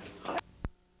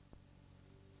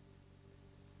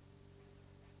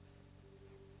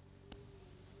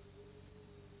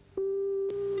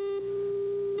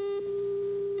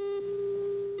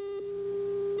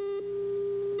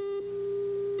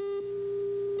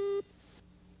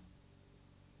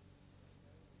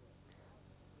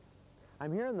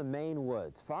 I'm here in the Maine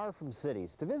woods, far from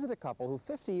cities, to visit a couple who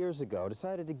 50 years ago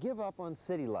decided to give up on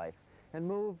city life and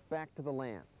move back to the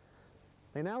land.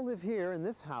 They now live here in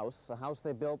this house, a house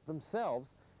they built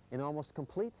themselves, in almost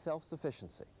complete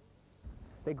self-sufficiency.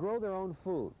 They grow their own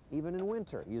food, even in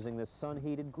winter, using this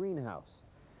sun-heated greenhouse.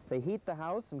 They heat the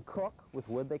house and cook with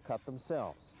wood they cut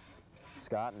themselves.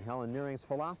 Scott and Helen Nearing's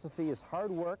philosophy is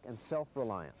hard work and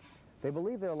self-reliance. They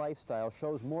believe their lifestyle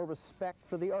shows more respect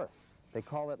for the earth. They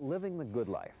call it living the good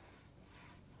life.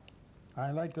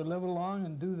 I like to live along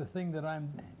and do the thing that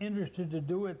I'm interested to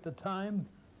do at the time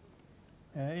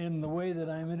in the way that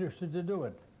I'm interested to do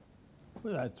it.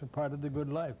 Well, that's a part of the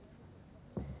good life.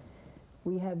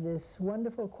 We have this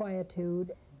wonderful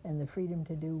quietude and the freedom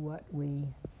to do what we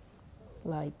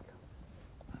like.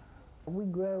 We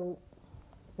grow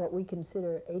what we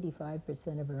consider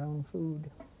 85% of our own food.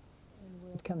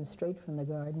 It comes straight from the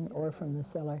garden or from the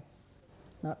cellar,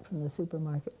 not from the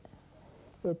supermarket.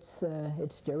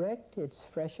 It's direct, it's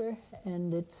fresher,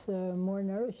 and it's more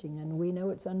nourishing, and we know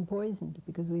it's unpoisoned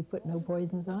because we put no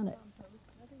poisons on it.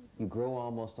 You grow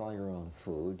almost all your own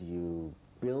food. You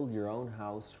build your own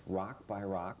house rock by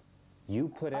rock. You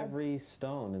put every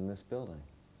stone in this building.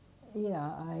 Yeah,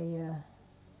 I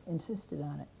insisted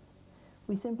on it.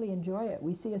 We simply enjoy it.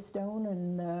 We see a stone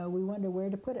and we wonder where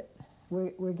to put it.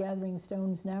 We're gathering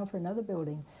stones now for another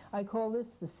building. I call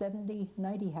this the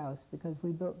 70-90 house because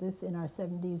we built this in our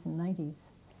 70s and 90s.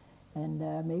 And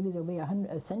maybe there'll be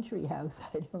a century house,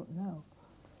 I don't know.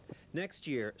 Next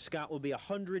year, Scott will be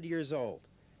 100 years old.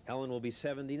 Helen will be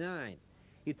 79.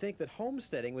 You'd think that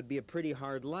homesteading would be a pretty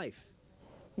hard life.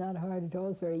 It's not hard at all,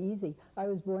 it's very easy. I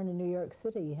was born in New York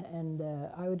City, and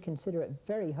I would consider it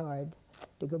very hard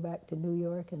to go back to New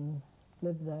York and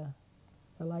live the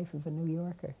life of a New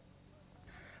Yorker.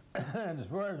 And as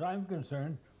far as I'm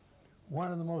concerned, one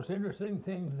of the most interesting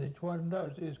things that one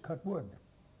does is cut wood.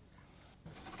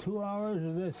 2 hours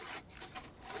of this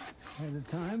at a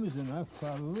time is enough,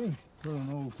 probably, for an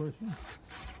old person.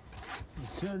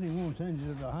 It certainly won't send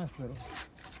you to the hospital.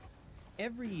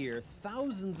 Every year,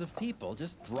 thousands of people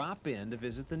just drop in to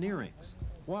visit the Nearings.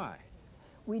 Why?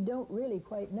 We don't really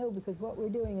quite know because what we're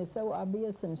doing is so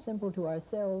obvious and simple to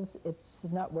ourselves, it's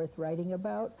not worth writing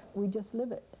about. We just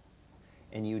live it.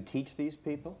 And you teach these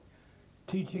people?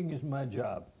 Teaching is my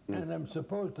job, and I'm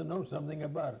supposed to know something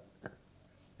about it.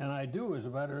 And I do, as a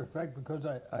matter of fact, because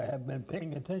I have been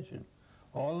paying attention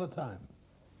all the time.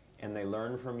 And they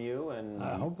learn from you, and...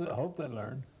 I hope they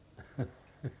learn.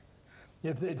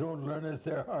 If they don't learn, it's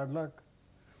their hard luck,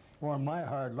 or my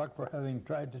hard luck for having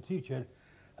tried to teach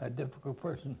a difficult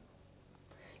person.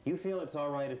 You feel it's all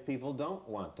right if people don't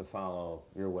want to follow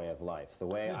your way of life, the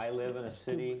way I live in a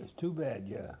city? It's too bad,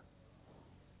 yeah.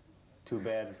 Too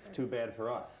bad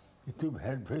for us. Too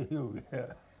bad for you,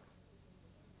 yeah.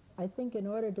 I think in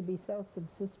order to be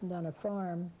self-subsistent on a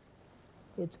farm,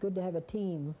 it's good to have a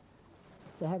team,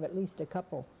 to have at least a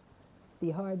couple.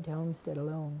 Be hard to homestead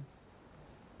alone.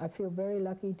 I feel very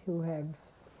lucky to have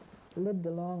lived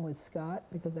along with Scott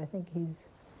because I think he's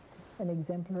an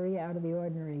exemplary, out of the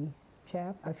ordinary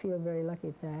chap. I feel very lucky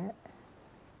at that.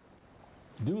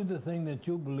 Do the thing that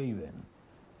you believe in.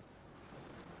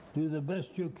 Do the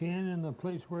best you can in the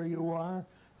place where you are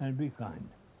and be kind.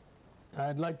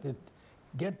 I'd like to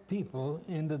get people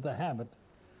into the habit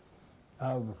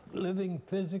of living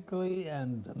physically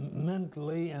and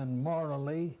mentally and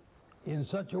morally in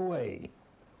such a way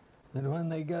that when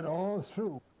they get all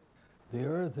through, the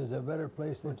earth is a better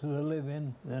place to live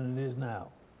in than it is now.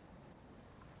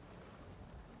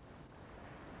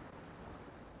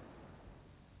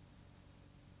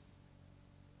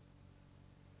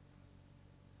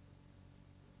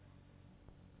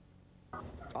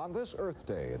 On this Earth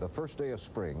Day, the first day of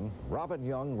spring, Robin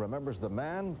Young remembers the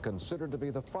man considered to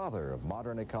be the father of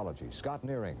modern ecology, Scott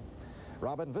Nearing.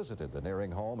 Robin visited the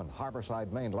Nearing home in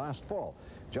Harborside, Maine last fall,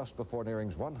 just before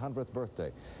Nearing's 100th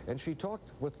birthday, and she talked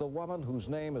with the woman whose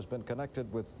name has been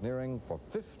connected with Nearing for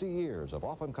 50 years of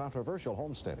often controversial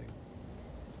homesteading.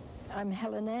 I'm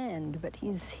Helen And, but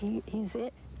he's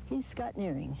Scott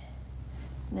Nearing.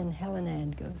 And then Helen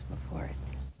And goes before it.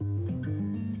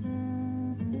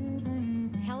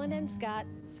 Helen and Scott,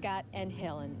 Scott and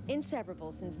Helen,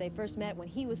 inseparable since they first met when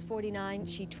he was 49,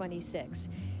 she 26.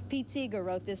 Pete Seeger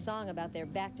wrote this song about their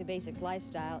back-to-basics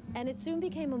lifestyle, and it soon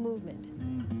became a movement.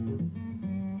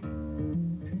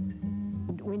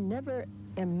 We never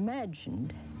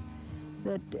imagined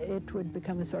that it would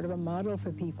become a sort of a model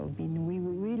for people. I mean,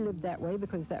 we lived that way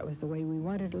because that was the way we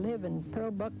wanted to live, and Pearl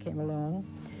Buck came along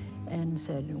and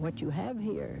said, what you have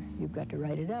here, you've got to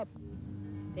write it up.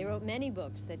 They wrote many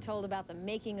books that told about the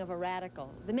making of a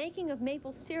radical, the making of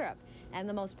maple syrup, and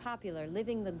the most popular,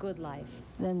 Living the Good Life.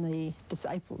 Then the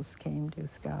disciples came to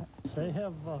Scott. They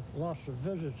have lots of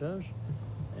visitors,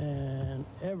 and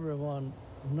everyone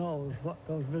knows what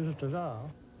those visitors are.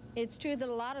 It's true that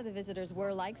a lot of the visitors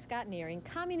were, like Scott Nearing,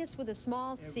 communists with a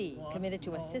small c, committed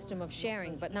to a system of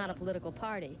sharing, but not a political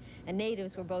party. And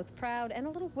natives were both proud and a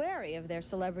little wary of their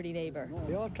celebrity neighbor.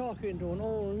 You're talking to an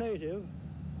old native,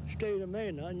 state of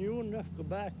Maine, and you wouldn't have to go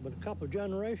back but a couple of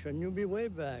generations, you'll be way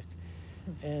back.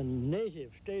 And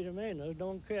native state of Mainers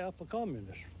don't care for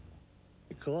communists.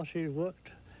 Because he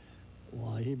worked,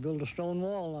 why, he built a stone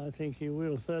wall. I think he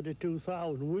wheeled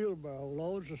 32,000 wheelbarrow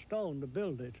loads of stone to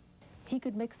build it. He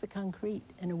could mix the concrete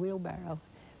in a wheelbarrow,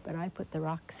 but I put the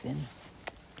rocks in.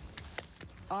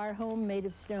 Our home made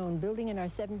of stone, building in our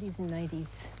 70s and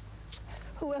 90s.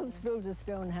 Who else built a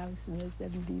stone house in the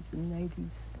 70s and 90s?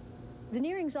 The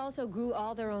Nearings also grew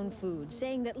all their own food,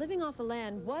 saying that living off the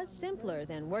land was simpler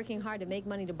than working hard to make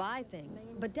money to buy things,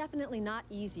 but definitely not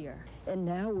easier. And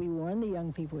now we warn the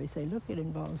young people. We say, look, it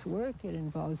involves work, it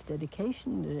involves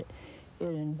dedication, it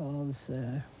involves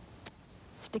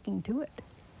sticking to it.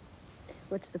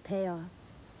 What's the payoff?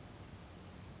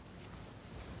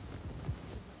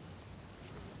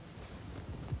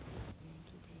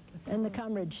 And the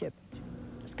comradeship.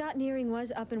 Scott Nearing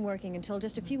was up and working until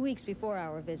just a few weeks before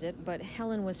our visit, but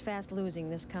Helen was fast losing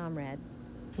this comrade.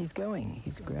 He's going.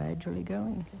 He's gradually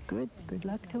going. Good. Good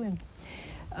luck to him.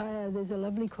 There's a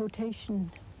lovely quotation.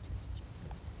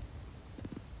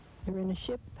 You're in a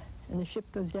ship, and the ship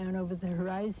goes down over the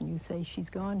horizon. You say, she's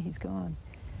gone, he's gone.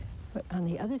 But on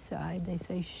the other side, they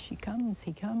say, she comes,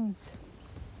 he comes.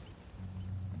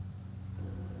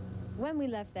 When we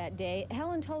left that day,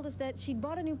 Helen told us that she'd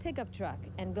bought a new pickup truck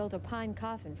and built a pine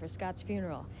coffin for Scott's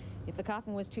funeral. If the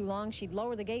coffin was too long, she'd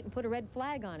lower the gate and put a red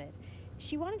flag on it.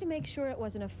 She wanted to make sure it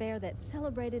was an affair that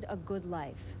celebrated a good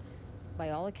life. By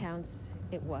all accounts,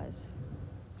 it was.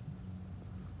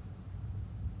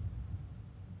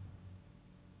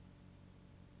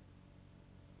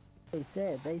 They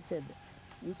said,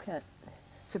 you can't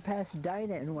surpass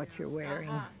Dinah in what you're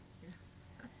wearing.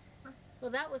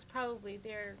 Well, that was probably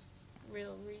their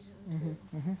real reason too.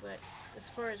 But as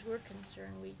far as we're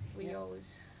concerned, we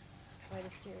always try to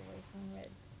steer away from red.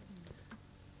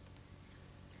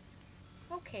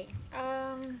 Okay.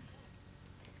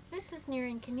 Mrs.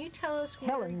 Nearing, can you tell us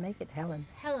where... Helen, make it Helen.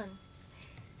 Helen,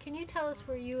 can you tell us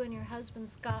where you and your husband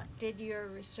Scott did your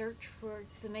research for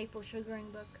the maple sugaring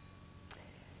book?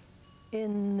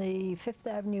 In the Fifth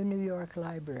Avenue, New York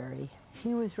library.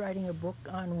 He was writing a book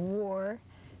on war,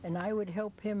 and I would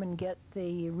help him and do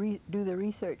the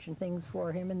research and things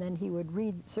for him, and then he would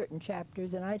read certain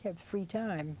chapters, and I'd have free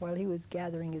time while he was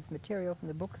gathering his material from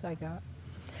the books I got.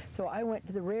 So I went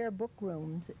to the rare book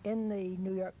rooms in the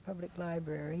New York Public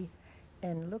Library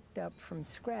and looked up from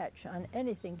scratch on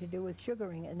anything to do with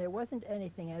sugaring, and there wasn't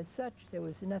anything as such. There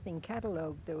was nothing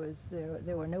cataloged.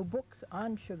 There were no books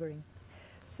on sugaring.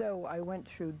 So I went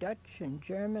through Dutch and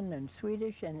German and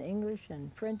Swedish and English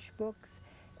and French books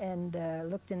and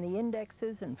looked in the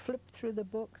indexes and flipped through the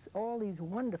books, all these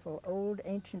wonderful old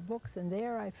ancient books, and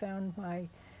there I found my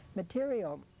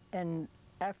material. And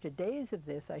after days of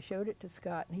this, I showed it to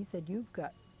Scott, and he said, you've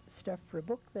got stuff for a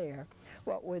book there.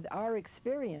 Well, with our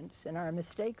experience and our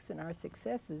mistakes and our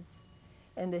successes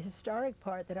and the historic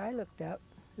part that I looked up,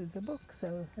 as a book.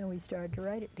 So then we started to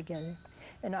write it together.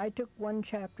 And I took one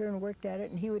chapter and worked at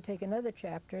it, and he would take another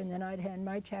chapter, and then I'd hand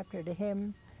my chapter to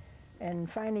him. And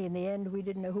finally, in the end, we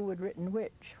didn't know who had written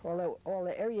which, although all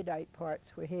the erudite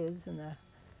parts were his and the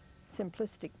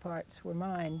simplistic parts were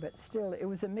mine. But still, it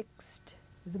was a mixed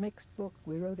book.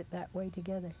 We wrote it that way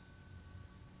together.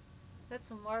 That's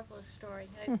a marvelous story.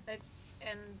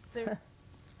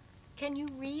 Can you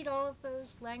read all of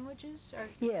those languages? Or?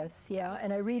 Yes, yeah,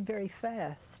 and I read very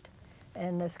fast.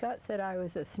 And Scott said I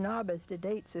was a snob as to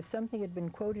dates. If something had been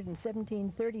quoted in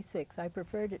 1736, I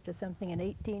preferred it to something in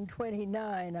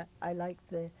 1829. I liked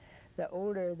the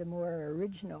older, the more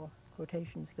original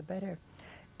quotations, the better.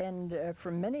 And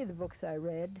from many of the books I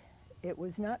read, it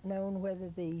was not known whether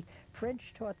the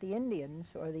French taught the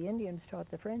Indians or the Indians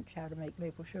taught the French how to make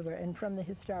maple sugar. And from the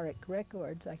historic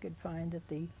records, I could find that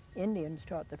the Indians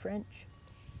taught the French.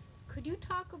 Could you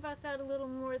talk about that a little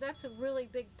more? That's a really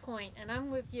big point, and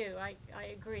I'm with you. I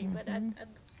agree. Mm-hmm. But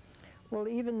well,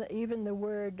 even the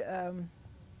word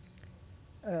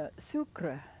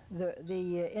sucre,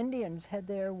 the Indians had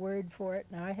their word for it.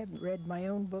 Now I haven't read my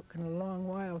own book in a long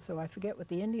while, so I forget what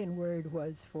the Indian word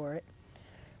was for it.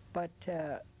 But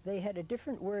they had a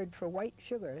different word for white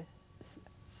sugar,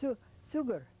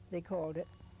 sugar they called it,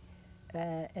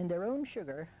 and their own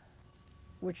sugar,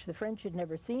 which the French had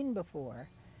never seen before,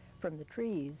 from the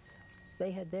trees.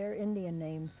 They had their Indian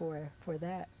name for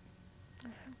that,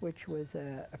 which was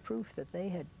a proof that they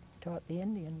had taught the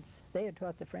Indians. They had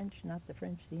taught the French, not the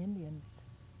French the Indians.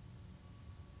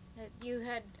 You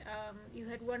had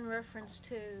one reference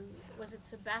to, was it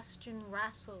Sebastian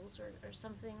Rassel's or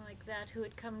something like that, who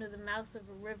had come to the mouth of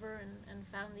a river and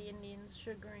found the Indians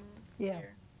sugaring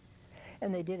there.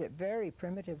 And they did it very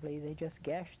primitively. They just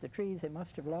gashed the trees. They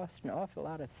must have lost an awful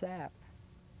lot of sap.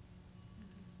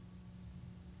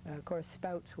 Of course,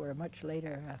 spouts were a much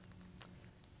later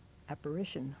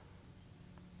apparition.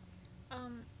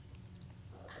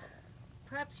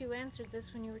 Perhaps you answered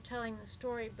this when you were telling the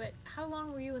story, but how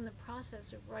long were you in the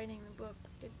process of writing the book?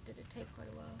 Did it take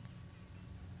quite a while?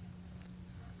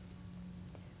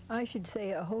 I should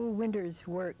say a whole winter's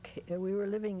work. We were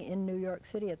living in New York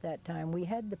City at that time. We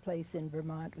had the place in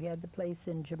Vermont. We had the place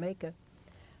in Jamaica,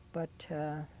 but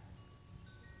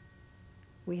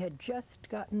we had just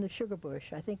gotten the sugar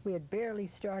bush. I think we had barely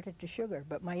started to sugar,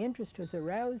 but my interest was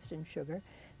aroused in sugar.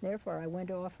 Therefore, I went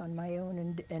off on my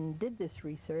own and did this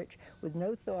research with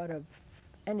no thought of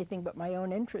anything but my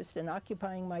own interest and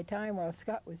occupying my time while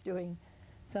Scott was doing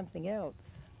something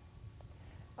else.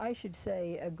 I should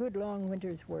say a good long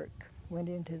winter's work went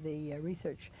into the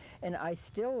research. And I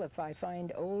still, if I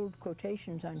find old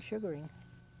quotations on sugaring,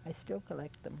 I still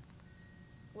collect them.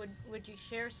 Would you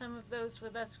share some of those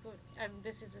with us?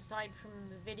 This is aside from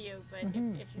the video, but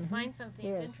if you find something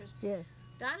of interest. Yes.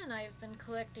 Don and I have been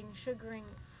collecting sugaring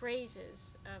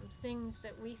phrases, things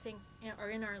that we think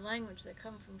are in our language that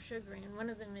come from sugaring, and one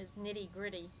of them is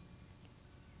nitty-gritty.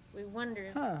 We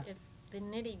wonder if the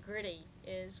nitty-gritty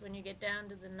is when you get down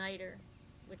to the niter,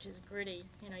 which is gritty.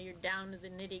 You're down to the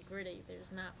nitty-gritty.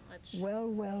 There's not much.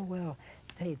 Well.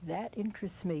 Hey, that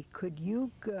interests me. Could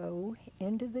you go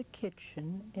into the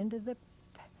kitchen, into the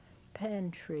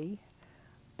pantry,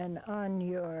 and on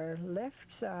your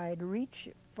left side, reach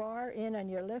far in on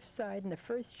your left side in the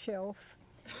first shelf,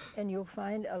 and you'll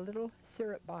find a little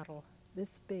syrup bottle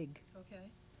this big. Okay.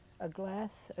 A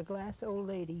glass old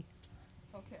lady.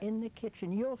 Okay. In the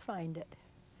kitchen. You'll find it.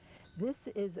 This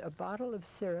is a bottle of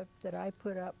syrup that I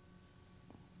put up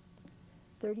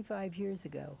 35 years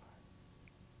ago.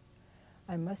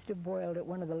 I must have boiled it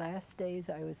one of the last days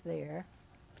I was there.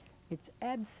 It's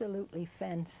absolutely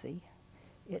fancy.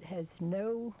 It has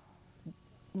no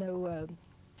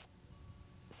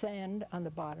sand on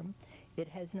the bottom. It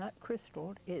has not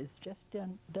crystalled. It is just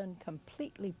done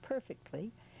completely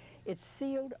perfectly. It's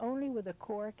sealed only with a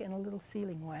cork and a little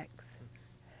sealing wax.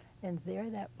 And there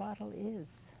that bottle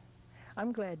is.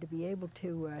 I'm glad to be able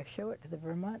to show it to the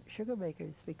Vermont sugar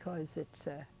makers because it's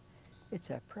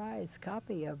a prize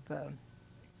copy of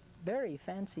very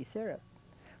fancy syrup.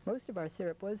 Most of our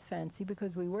syrup was fancy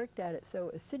because we worked at it so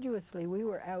assiduously. We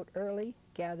were out early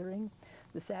gathering.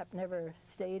 The sap never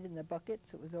stayed in the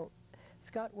buckets.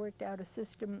 Scott worked out a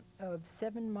system of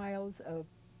 7 miles of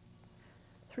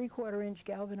 3/4-inch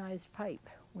galvanized pipe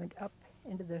went up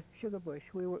into the sugar bush.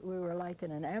 We were like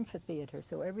in an amphitheater,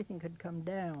 so everything could come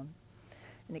down.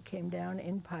 And it came down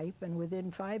in pipe, and within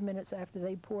 5 minutes after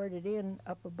they poured it in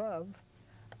up above,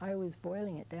 I was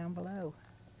boiling it down below.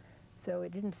 So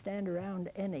it didn't stand around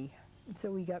any. And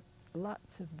so we got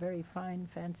lots of very fine,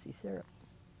 fancy syrup.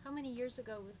 How many years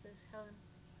ago was this, Helen?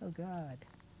 Oh, God.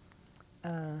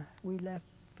 We left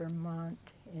Vermont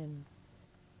in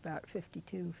about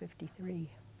 52, 53.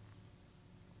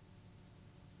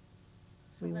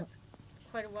 So that's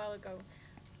quite a while ago.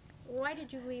 Why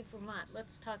did you leave Vermont?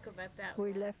 Let's talk about that.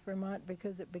 We left Vermont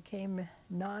because it became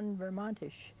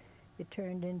non-Vermontish. It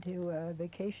turned into a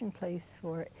vacation place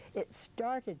it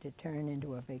started to turn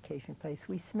into a vacation place.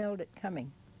 We smelled it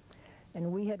coming.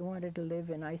 And we had wanted to live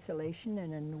in isolation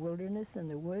and in the wilderness and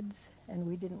the woods, and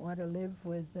we didn't want to live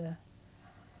with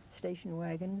station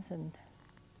wagons and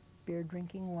beer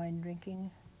drinking, wine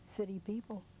drinking city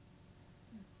people.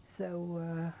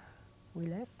 So we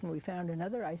left and we found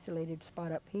another isolated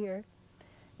spot up here,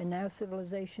 and now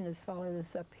civilization has followed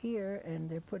us up here, and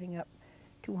they're putting up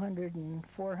 $200,000 and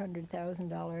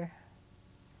 $400,000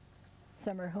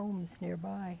 summer homes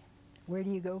nearby. Where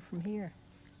do you go from here?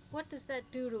 What does that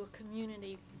do to a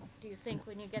community, do you think,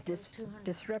 when you get those 200?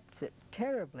 Disrupts it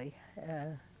terribly,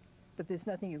 but there's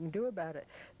nothing you can do about it.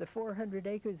 The 400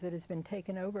 acres that has been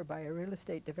taken over by a real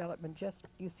estate development,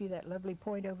 you see that lovely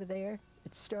point over there?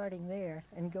 It's starting there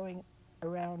and going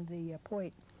around the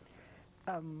point.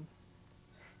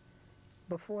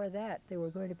 Before that, they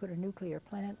were going to put a nuclear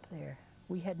plant there.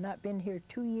 We had not been here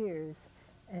 2 years,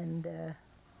 and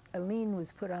a lien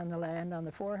was put on the land on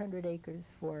the 400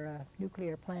 acres for a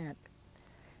nuclear plant.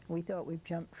 We thought we'd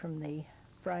jumped from the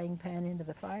frying pan into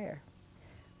the fire,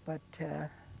 but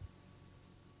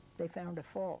they found a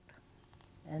fault,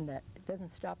 and that it doesn't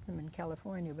stop them in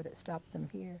California, but it stopped them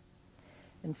here.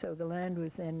 And so the land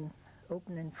was then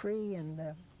open and free, and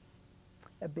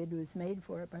a bid was made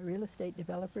for it by real estate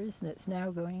developers, and it's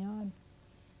now going on.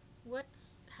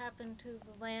 What's happened to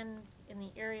the land in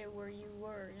the area where you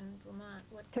were in Vermont?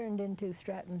 What turned into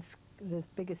Stratton's, the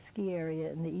biggest ski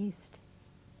area in the east,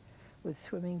 with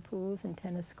swimming pools and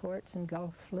tennis courts and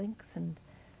golf links and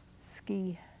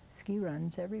ski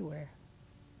runs everywhere.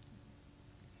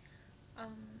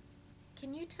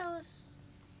 Can you tell us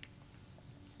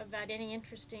about any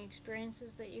interesting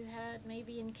experiences that you had,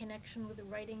 maybe in connection with the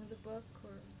writing of the book?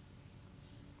 Or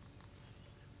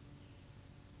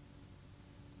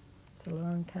it's a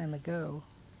long time ago.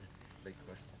 Big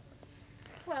question.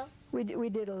 Well, we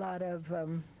did a lot of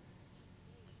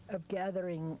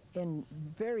gathering in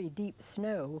very deep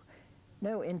snow.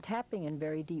 No, in tapping in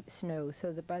very deep snow,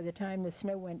 so that by the time the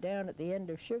snow went down at the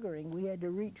end of sugaring, we had to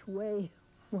reach way,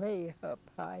 way up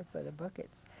high for the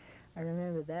buckets. I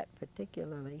remember that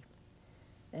particularly.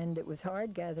 And it was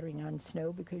hard gathering on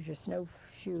snow because your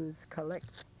snowshoes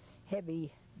collect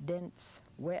heavy, dense,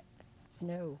 wet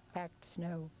snow, packed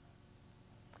snow.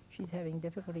 She's having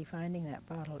difficulty finding that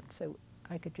bottle, so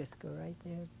I could just go right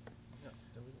there.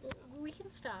 we can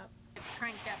stop. It's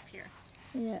cranked up here.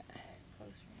 Yeah.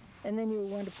 And then you'll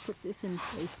want to put this in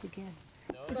place again.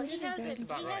 Well, he has it.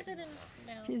 He has it in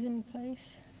now. She's in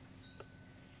place.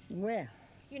 Well.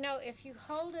 You know, if you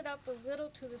hold it up a little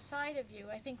to the side of you,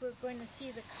 I think we're going to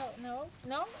see the color.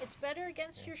 No, it's better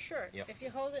against your shirt. Yep. If you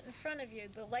hold it in front of you,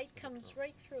 the light comes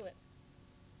right through it.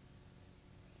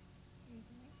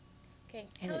 Okay,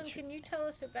 Helen, can you tell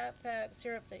us about that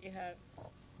syrup that you have?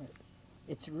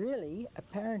 It's really,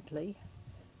 apparently,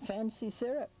 fancy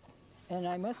syrup. And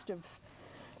I must have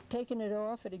taken it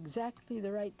off at exactly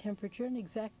the right temperature and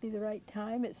exactly the right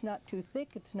time. It's not too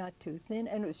thick, it's not too thin,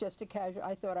 and it was just a casual.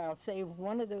 I thought I'll save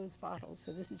one of those bottles,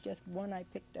 so this is just one I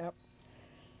picked up.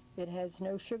 It has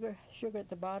no sugar at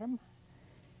the bottom.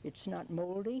 It's not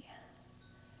moldy.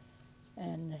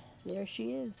 And there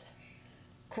she is,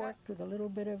 corked with a little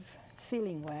bit of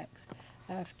sealing wax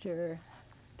after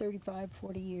 35,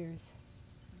 40 years.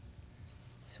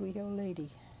 Sweet old lady.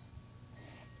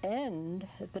 And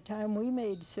at the time we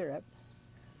made syrup,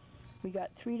 we got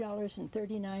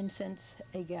 $3.39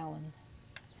 a gallon.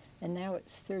 And now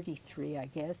it's 33, I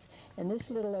guess. And this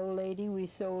little old lady we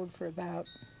sold for about,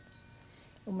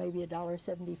 maybe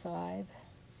 $1.75.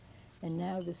 And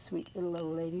now this sweet little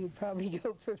old lady would probably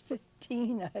go for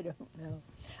 15, I don't know.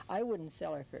 I wouldn't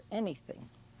sell her for anything.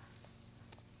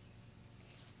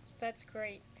 That's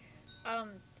great.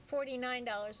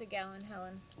 $49 a gallon,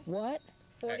 Helen. What?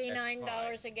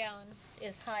 $49 a gallon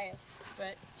is highest,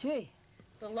 but gee,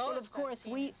 the lowest. Well, of course,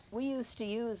 we used to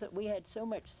use it. We had so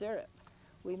much syrup.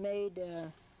 We made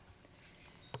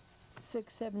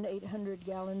 600, 700, 800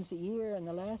 gallons a year, and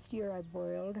the last year I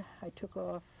boiled, I took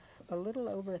off a little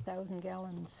over 1,000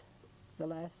 gallons the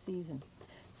last season.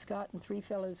 Scott and three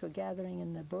fellows were gathering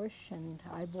in the bush, and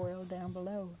I boiled down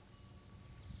below.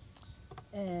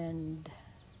 And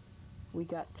we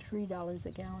got $3 a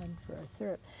gallon for our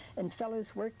syrup. And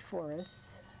fellows worked for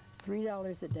us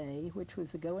 $3 a day, which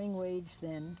was the going wage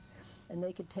then, and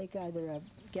they could take either a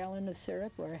gallon of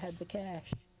syrup or had the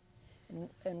cash.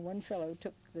 And one fellow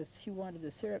took this, he wanted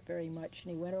the syrup very much,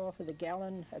 and he went off with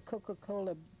a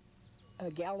Coca-Cola,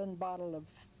 a gallon bottle of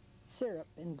syrup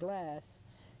in glass,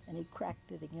 and he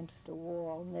cracked it against the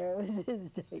wall, and there was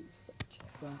his days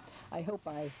just gone. I hope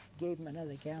I gave him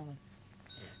another gallon.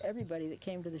 Everybody that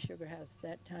came to the sugar house at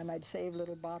that time, I'd save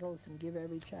little bottles and give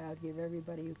every child, give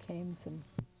everybody who came some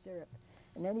syrup.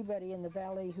 And anybody in the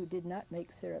valley who did not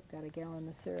make syrup got a gallon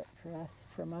of syrup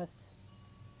from us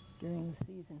during the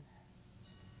season.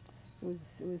 It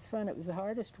was fun. It was the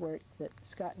hardest work that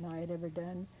Scott and I had ever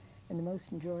done, and the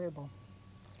most enjoyable.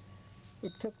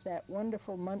 It took that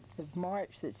wonderful month of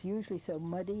March that's usually so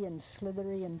muddy and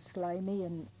slithery and slimy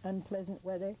and unpleasant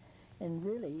weather, and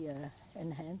really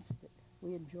enhanced it.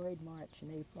 We enjoyed March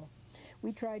and April.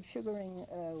 We tried sugaring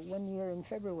one year in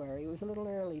February. It was a little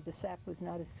early. The sap was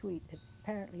not as sweet.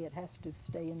 Apparently it has to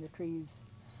stay in the trees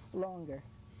longer.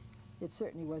 It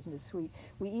certainly wasn't as sweet.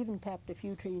 We even tapped a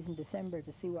few trees in December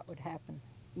to see what would happen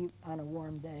on a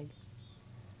warm day.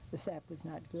 The sap was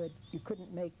not good. You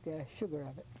couldn't make sugar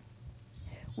of it.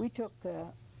 We took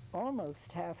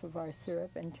almost half of our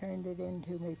syrup and turned it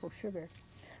into maple sugar.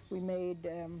 We made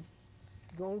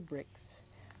gold bricks.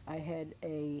 I had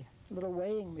a little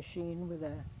weighing machine with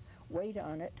a weight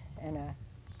on it and a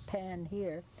pan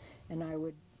here, and I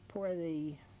would pour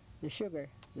the sugar,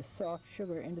 the soft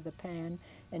sugar, into the pan,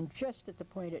 and just at the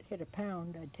point it hit a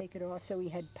pound, I'd take it off. So we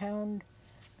had pound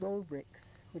gold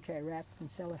bricks, which I wrapped in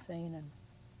cellophane and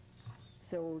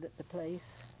sold at the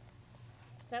place.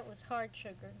 That was hard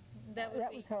sugar. That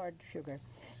was hard sugar.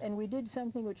 And we did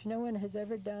something which no one has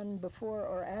ever done before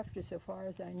or after, so far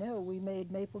as I know. We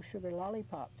made maple sugar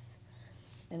lollipops.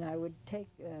 And I would take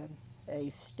a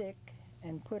stick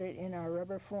and put it in our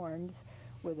rubber forms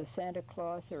with a Santa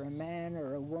Claus or a man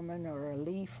or a woman or a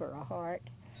leaf or a heart.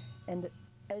 And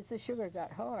as the sugar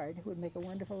got hard, it would make a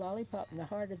wonderful lollipop. And the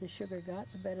harder the sugar got,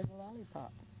 the better the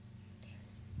lollipop.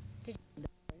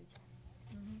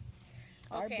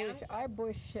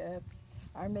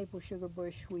 Our maple sugar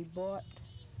bush we bought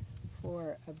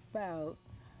for about,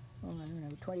 I don't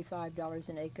know, $25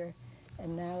 an acre,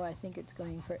 and now I think it's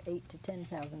going for $8,000 to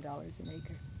 $10,000 an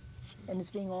acre, and it's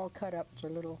being all cut up for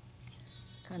little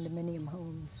condominium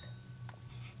homes.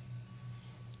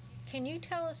 Can you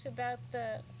tell us about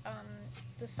the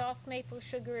soft maple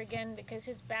sugar again, because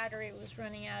his battery was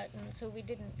running out, and so we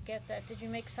didn't get that. Did you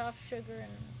make soft sugar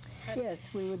and?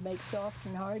 Yes, we would make soft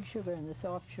and hard sugar, and the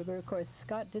soft sugar, of course,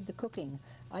 Scott did the cooking.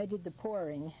 I did the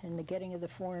pouring and the getting of the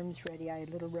forms ready. I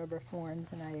had little rubber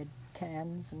forms, and I had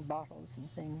cans and bottles and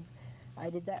things.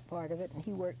 I did that part of it, and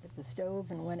he worked at the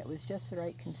stove, and when it was just the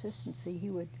right consistency,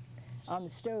 he would, on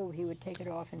the stove, he would take it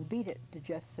off and beat it to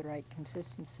just the right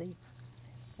consistency.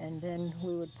 And then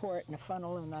we would pour it in a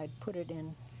funnel, and I'd put it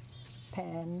in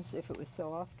pans if it was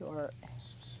soft, or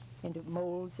into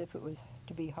molds if it was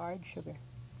to be hard sugar.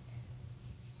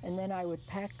 And then I would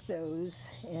pack those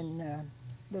in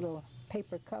little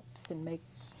paper cups and make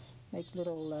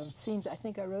little seams. I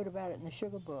think I wrote about it in the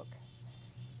sugar book.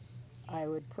 I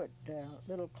would put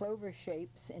little clover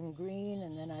shapes in green,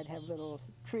 and then I'd have little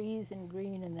trees in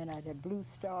green, and then I'd have blue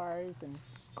stars and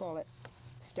call it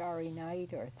Starry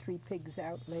Night or Three Pigs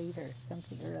Out Late or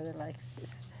something or other like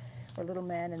this, or Little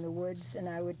Man in the Woods. And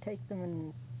I would take them,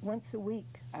 and once a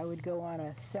week I would go on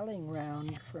a selling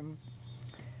round from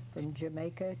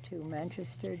Jamaica to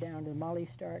Manchester, down to Molly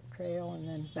Stark Trail, and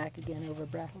then back again over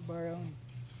Brattleboro.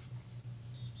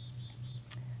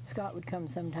 Scott would come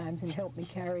sometimes and help me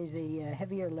carry the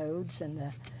heavier loads, and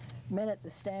the men at the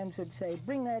stands would say,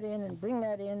 bring that in and bring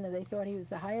that in, and they thought he was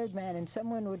the hired man, and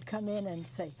someone would come in and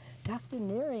say, Dr.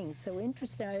 Nearing, so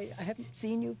interesting, I haven't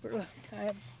seen you for a long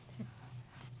time.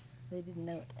 They didn't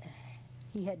know it.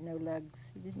 He had no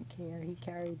lugs, he didn't care, he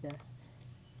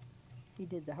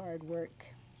did the hard work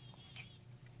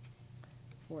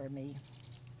for me.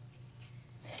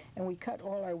 And we cut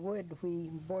all our wood. We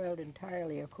boiled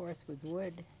entirely, of course, with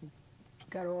wood.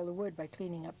 Got all the wood by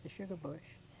cleaning up the sugar bush.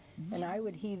 Mm-hmm. And I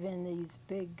would heave in these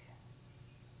big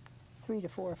 3 to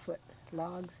 4 foot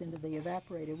logs into the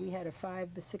evaporator. We had a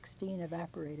 5x16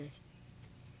 evaporator. It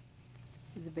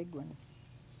was a big one.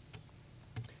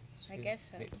 I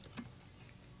guess so.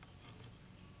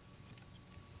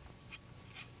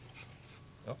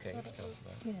 Okay, you can tell us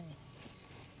about it. Yeah.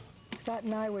 Scott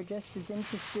and I were just as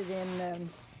interested in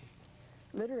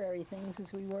literary things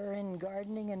as we were in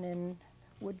gardening and in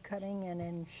wood cutting and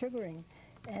in sugaring.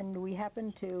 And we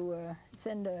happened to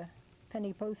send a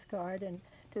penny postcard and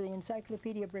to the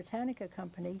Encyclopedia Britannica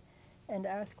Company and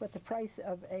ask what the price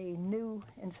of a new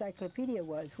encyclopedia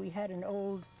was. We had an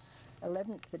old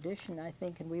 11th edition, I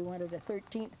think, and we wanted a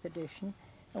 13th edition,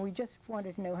 and we just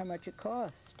wanted to know how much it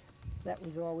cost. That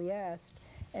was all we asked.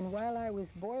 And while I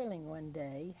was boiling one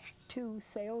day, 2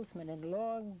 salesmen in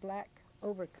long black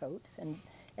overcoats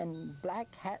and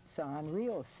black hats on,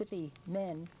 real city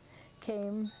men,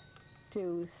 came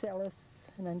to sell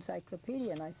us an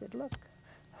encyclopedia. And I said, look,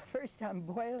 first I'm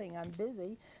boiling, I'm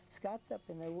busy. Scott's up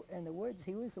in the woods.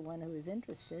 He was the one who was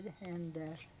interested. And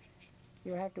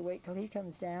you'll have to wait till he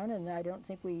comes down. And I don't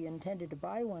think we intended to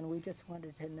buy one. We just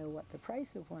wanted to know what the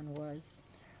price of one was.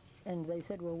 And they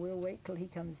said, well, we'll wait till he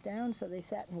comes down. So they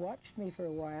sat and watched me for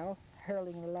a while,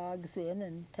 hurling the logs in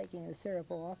and taking the syrup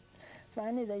off.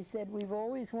 Finally, they said, we've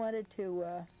always wanted to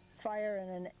fire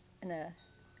in a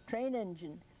train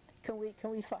engine. Can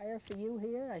we fire for you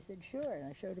here? I said, sure. And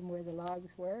I showed them where the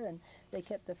logs were, and they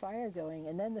kept the fire going.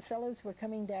 And then the fellows were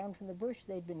coming down from the bush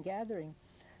they'd been gathering.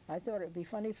 I thought it would be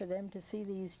funny for them to see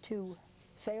these 2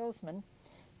 salesmen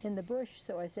in the bush,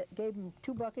 so I gave them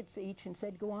 2 buckets each and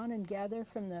said, go on and gather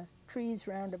from the trees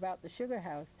round about the sugar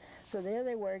house. So there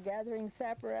they were, gathering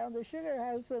sap around the sugar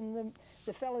house when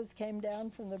the fellows came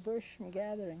down from the bush from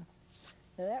gathering.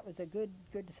 Now that was a good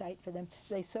sight for them.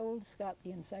 They sold Scott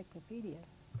the encyclopedia.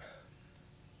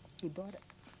 He bought it.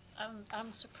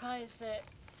 I'm surprised that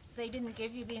they didn't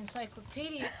give you the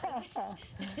encyclopedia.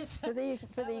 for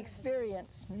the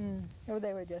experience. Oh,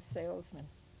 they were just salesmen.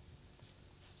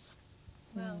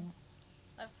 Well,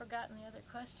 I've forgotten the other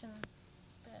question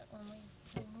that when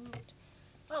we moved.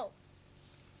 Oh,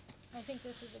 I think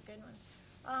this is a good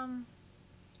one.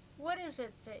 What is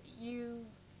it that you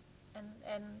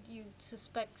and you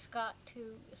suspect Scott to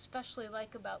especially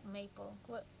like about maple?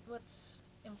 What's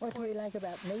important? What do we like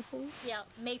about maples? Yeah,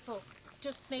 maple.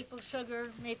 Just maple sugar,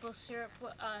 maple syrup,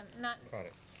 not...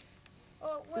 Product.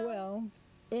 Oh, well,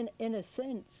 in a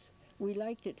sense, we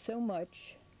liked it so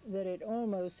much that it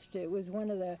was one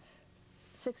of the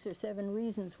 6 or 7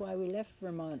 reasons why we left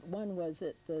Vermont. One was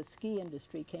that the ski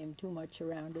industry came too much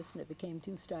around us and it became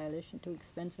too stylish and too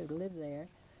expensive to live there.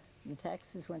 And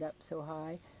taxes went up so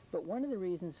high. But one of the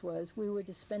reasons was we were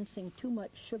dispensing too much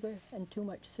sugar and too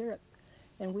much syrup.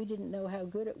 And we didn't know how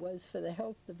good it was for the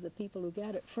health of the people who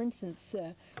got it. For instance,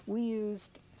 we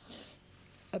used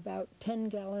about 10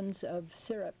 gallons of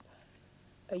syrup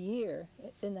a year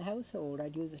in the household.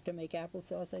 I'd use it to make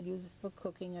applesauce, I'd use it for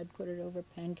cooking, I'd put it over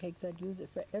pancakes, I'd use it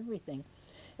for everything.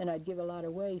 And I'd give a lot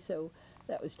away, so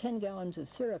that was 10 gallons of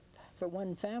syrup for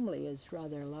one family is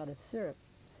rather a lot of syrup.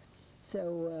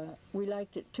 So we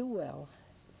liked it too well.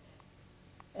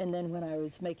 And then when I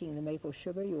was making the maple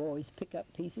sugar, you always pick up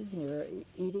pieces and you're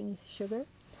eating sugar.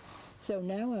 So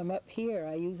now I'm up here,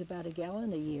 I use about 1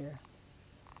 gallon a year.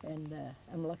 And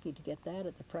I'm lucky to get that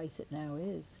at the price it now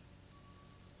is.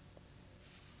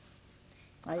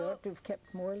 I ought to have kept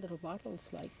more little bottles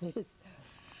like this.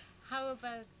 How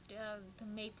about the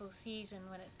maple season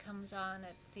when it comes on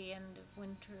at the end of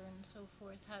winter and so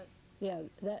forth? Yeah,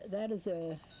 that is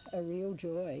a real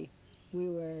joy. We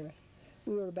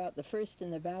were about the first in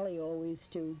the valley always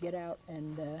to get out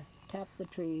and tap the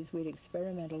trees. We'd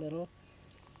experiment a little,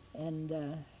 and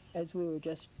as we were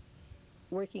just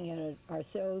working at it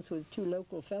ourselves with 2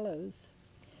 local fellows,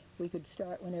 we could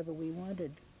start whenever we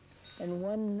wanted. And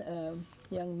one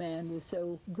young man was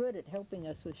so good at helping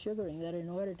us with sugaring that in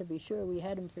order to be sure we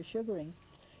had him for sugaring,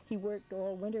 he worked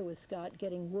all winter with Scott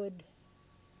getting wood,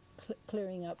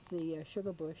 clearing up the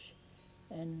sugar bush,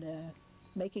 and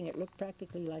making it look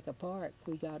practically like a park.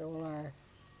 We got all our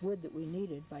wood that we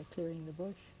needed by clearing the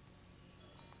bush.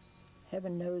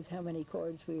 Heaven knows how many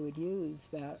cords we would use,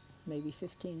 about maybe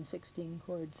 15, 16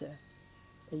 cords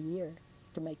a year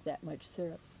to make that much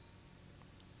syrup.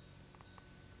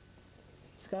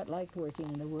 Scott liked working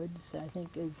in the woods, I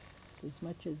think, as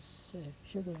much as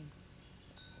sugaring.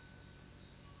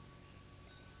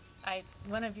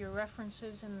 One of your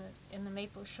references in the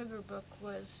maple sugar book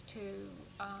was to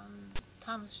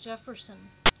Thomas Jefferson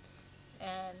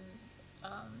and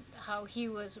how he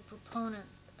was a proponent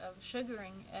of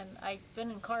sugaring, and I've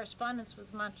been in correspondence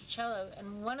with Monticello,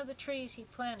 and one of the trees he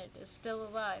planted is still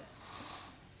alive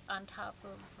on top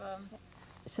of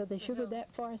So they sugared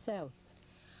that far south?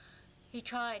 He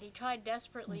tried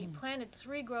desperately. He planted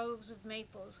 3 groves of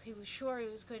maples. He was sure he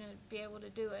was going to be able to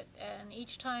do it, and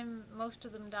each time most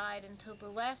of them died until the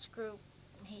last group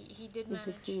he did manage.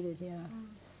 He succeeded, yeah.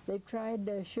 They've tried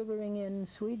sugaring in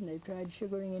Sweden, they've tried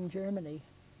sugaring in Germany,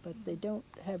 but they don't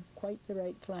have quite the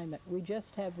right climate. We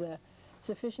just have the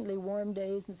sufficiently warm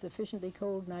days and sufficiently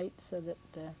cold nights so that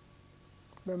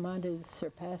Vermont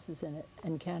surpasses in it,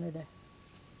 and Canada.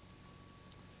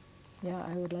 Yeah,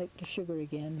 I would like to sugar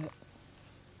again, but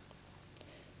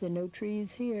there are no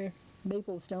trees here.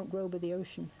 Maples don't grow by the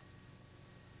ocean.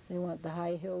 They want the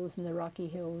high hills and the rocky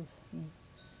hills and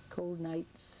cold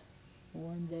nights.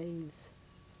 warm days.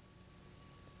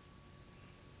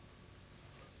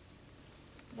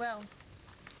 Well,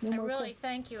 No I more really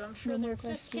thank you. I'm sure no there are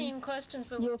more 15 questions,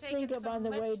 but You'll we've taken think of on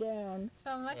the way down.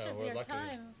 so much Well, of we're your lucky.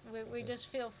 time. We just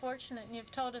feel fortunate, and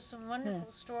you've told us some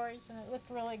wonderful stories, and it looked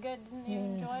really good. Didn't you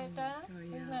enjoy it, Donna? Oh,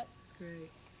 yeah. Isn't that It's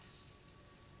great.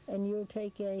 And you'll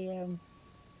take a,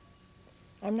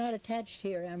 I'm not attached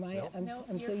here, am I? Nope. Nope,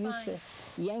 I'm so you're used to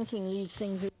fine. yanking these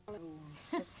things.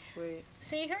 That's sweet.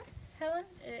 See her, Helen?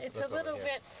 It's Look a little over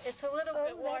here. bit. It's a little Oh,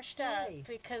 bit washed that's out nice.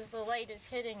 because the light is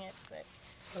hitting it. But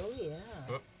Oh,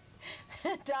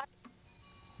 yeah. Doc,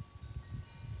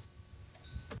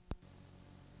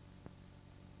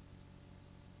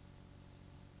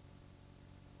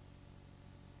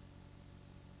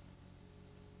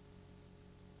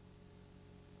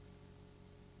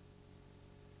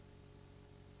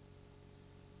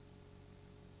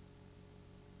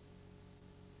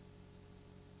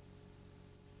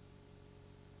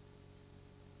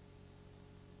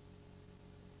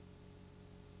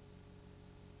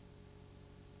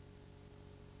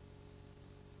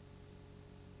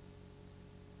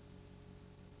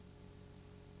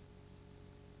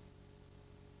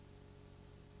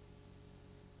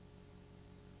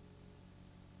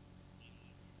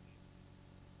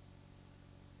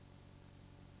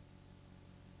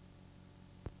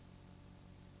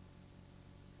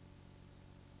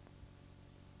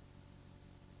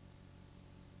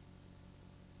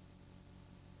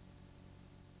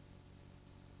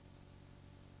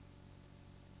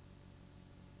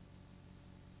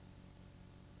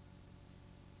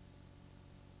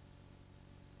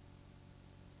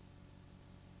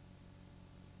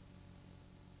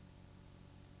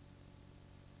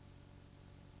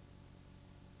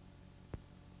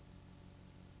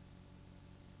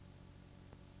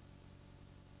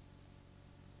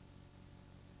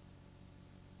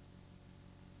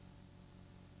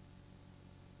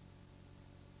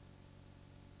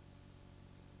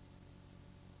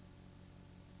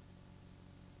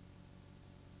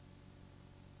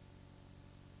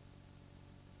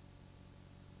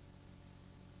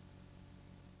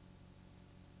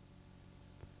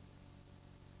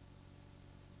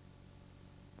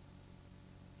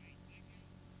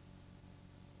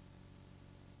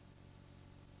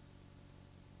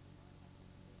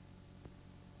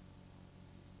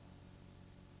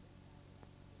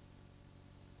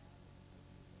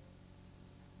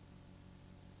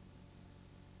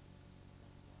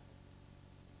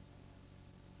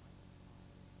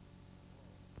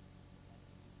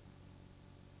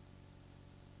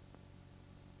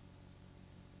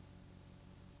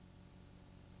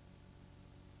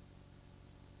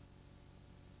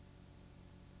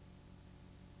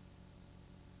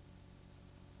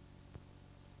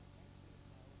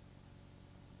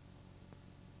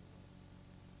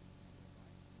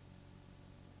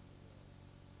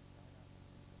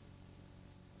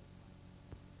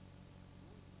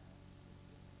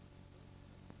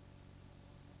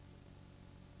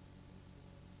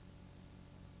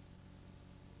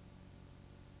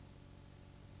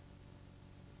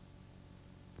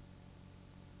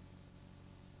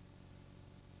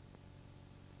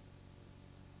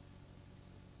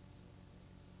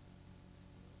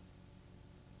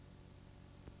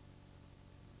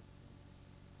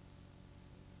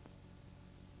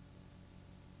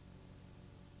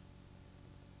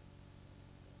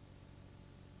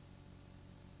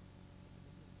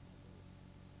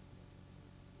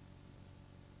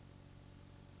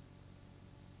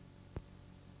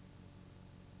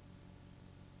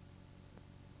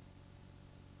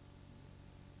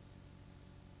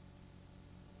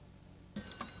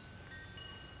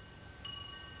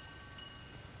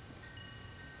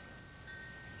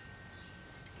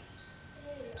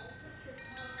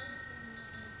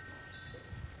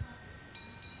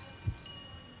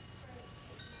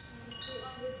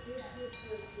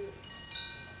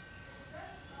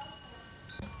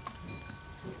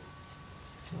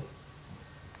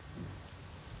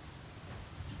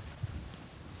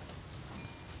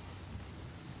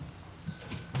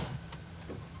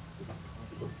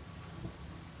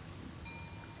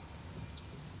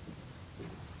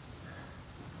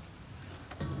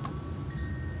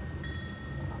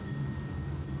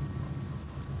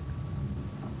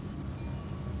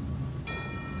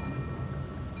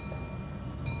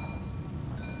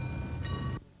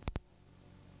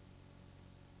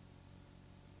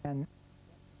 And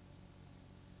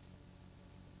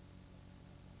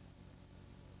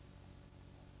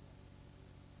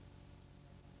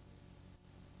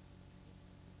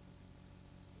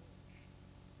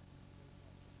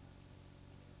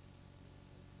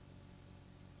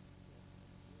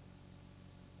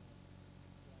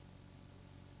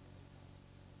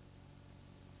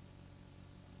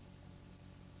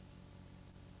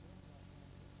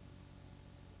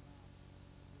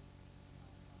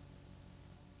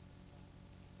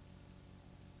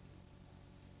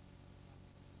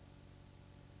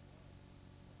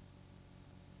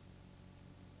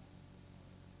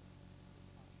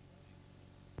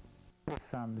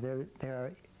There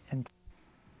are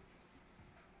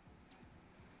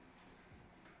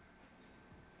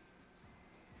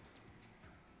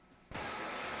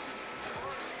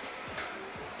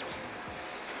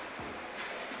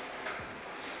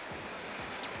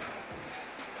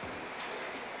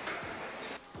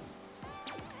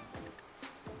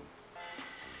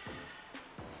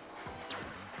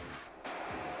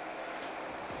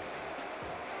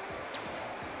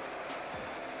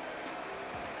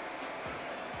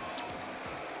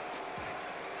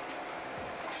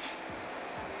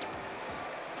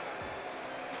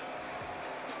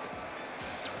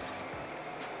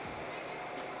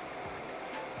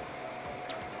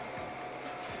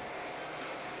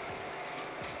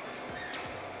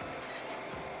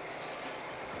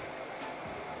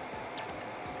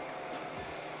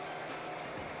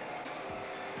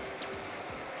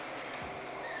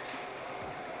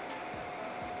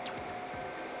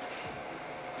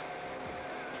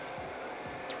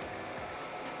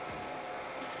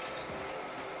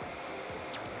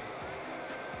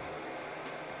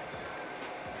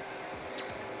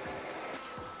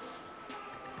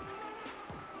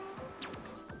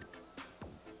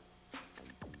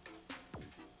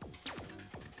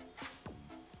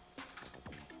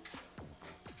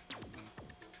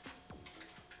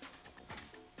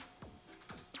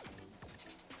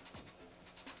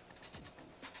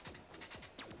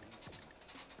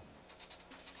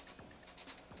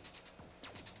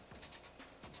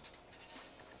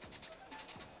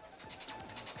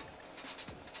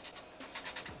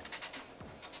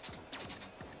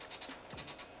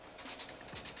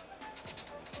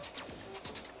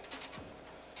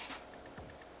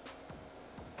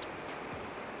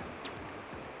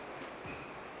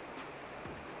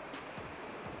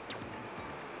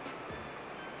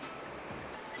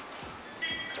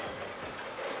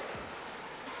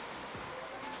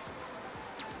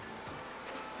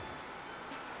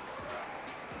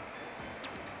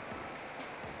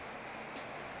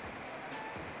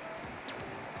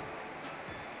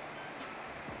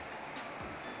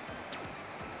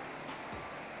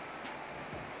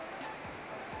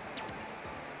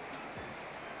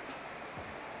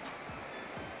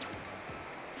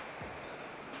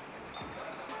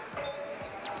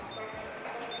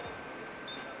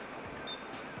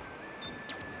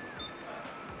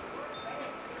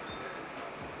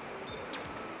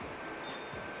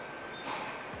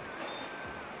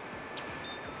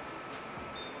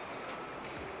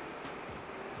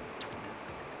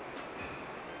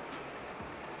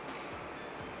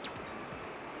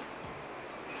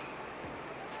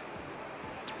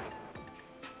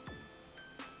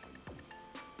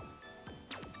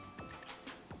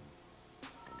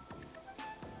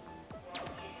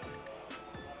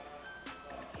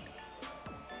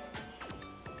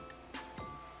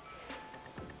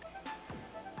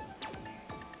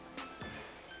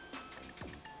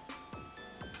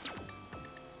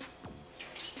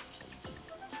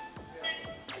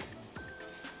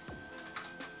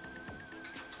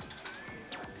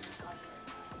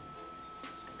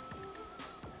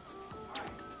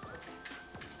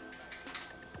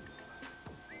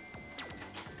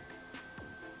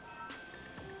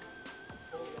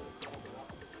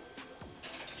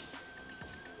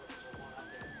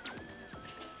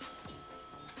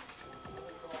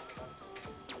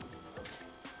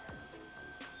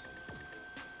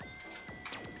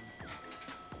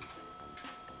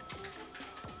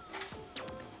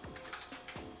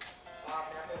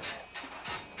Bob,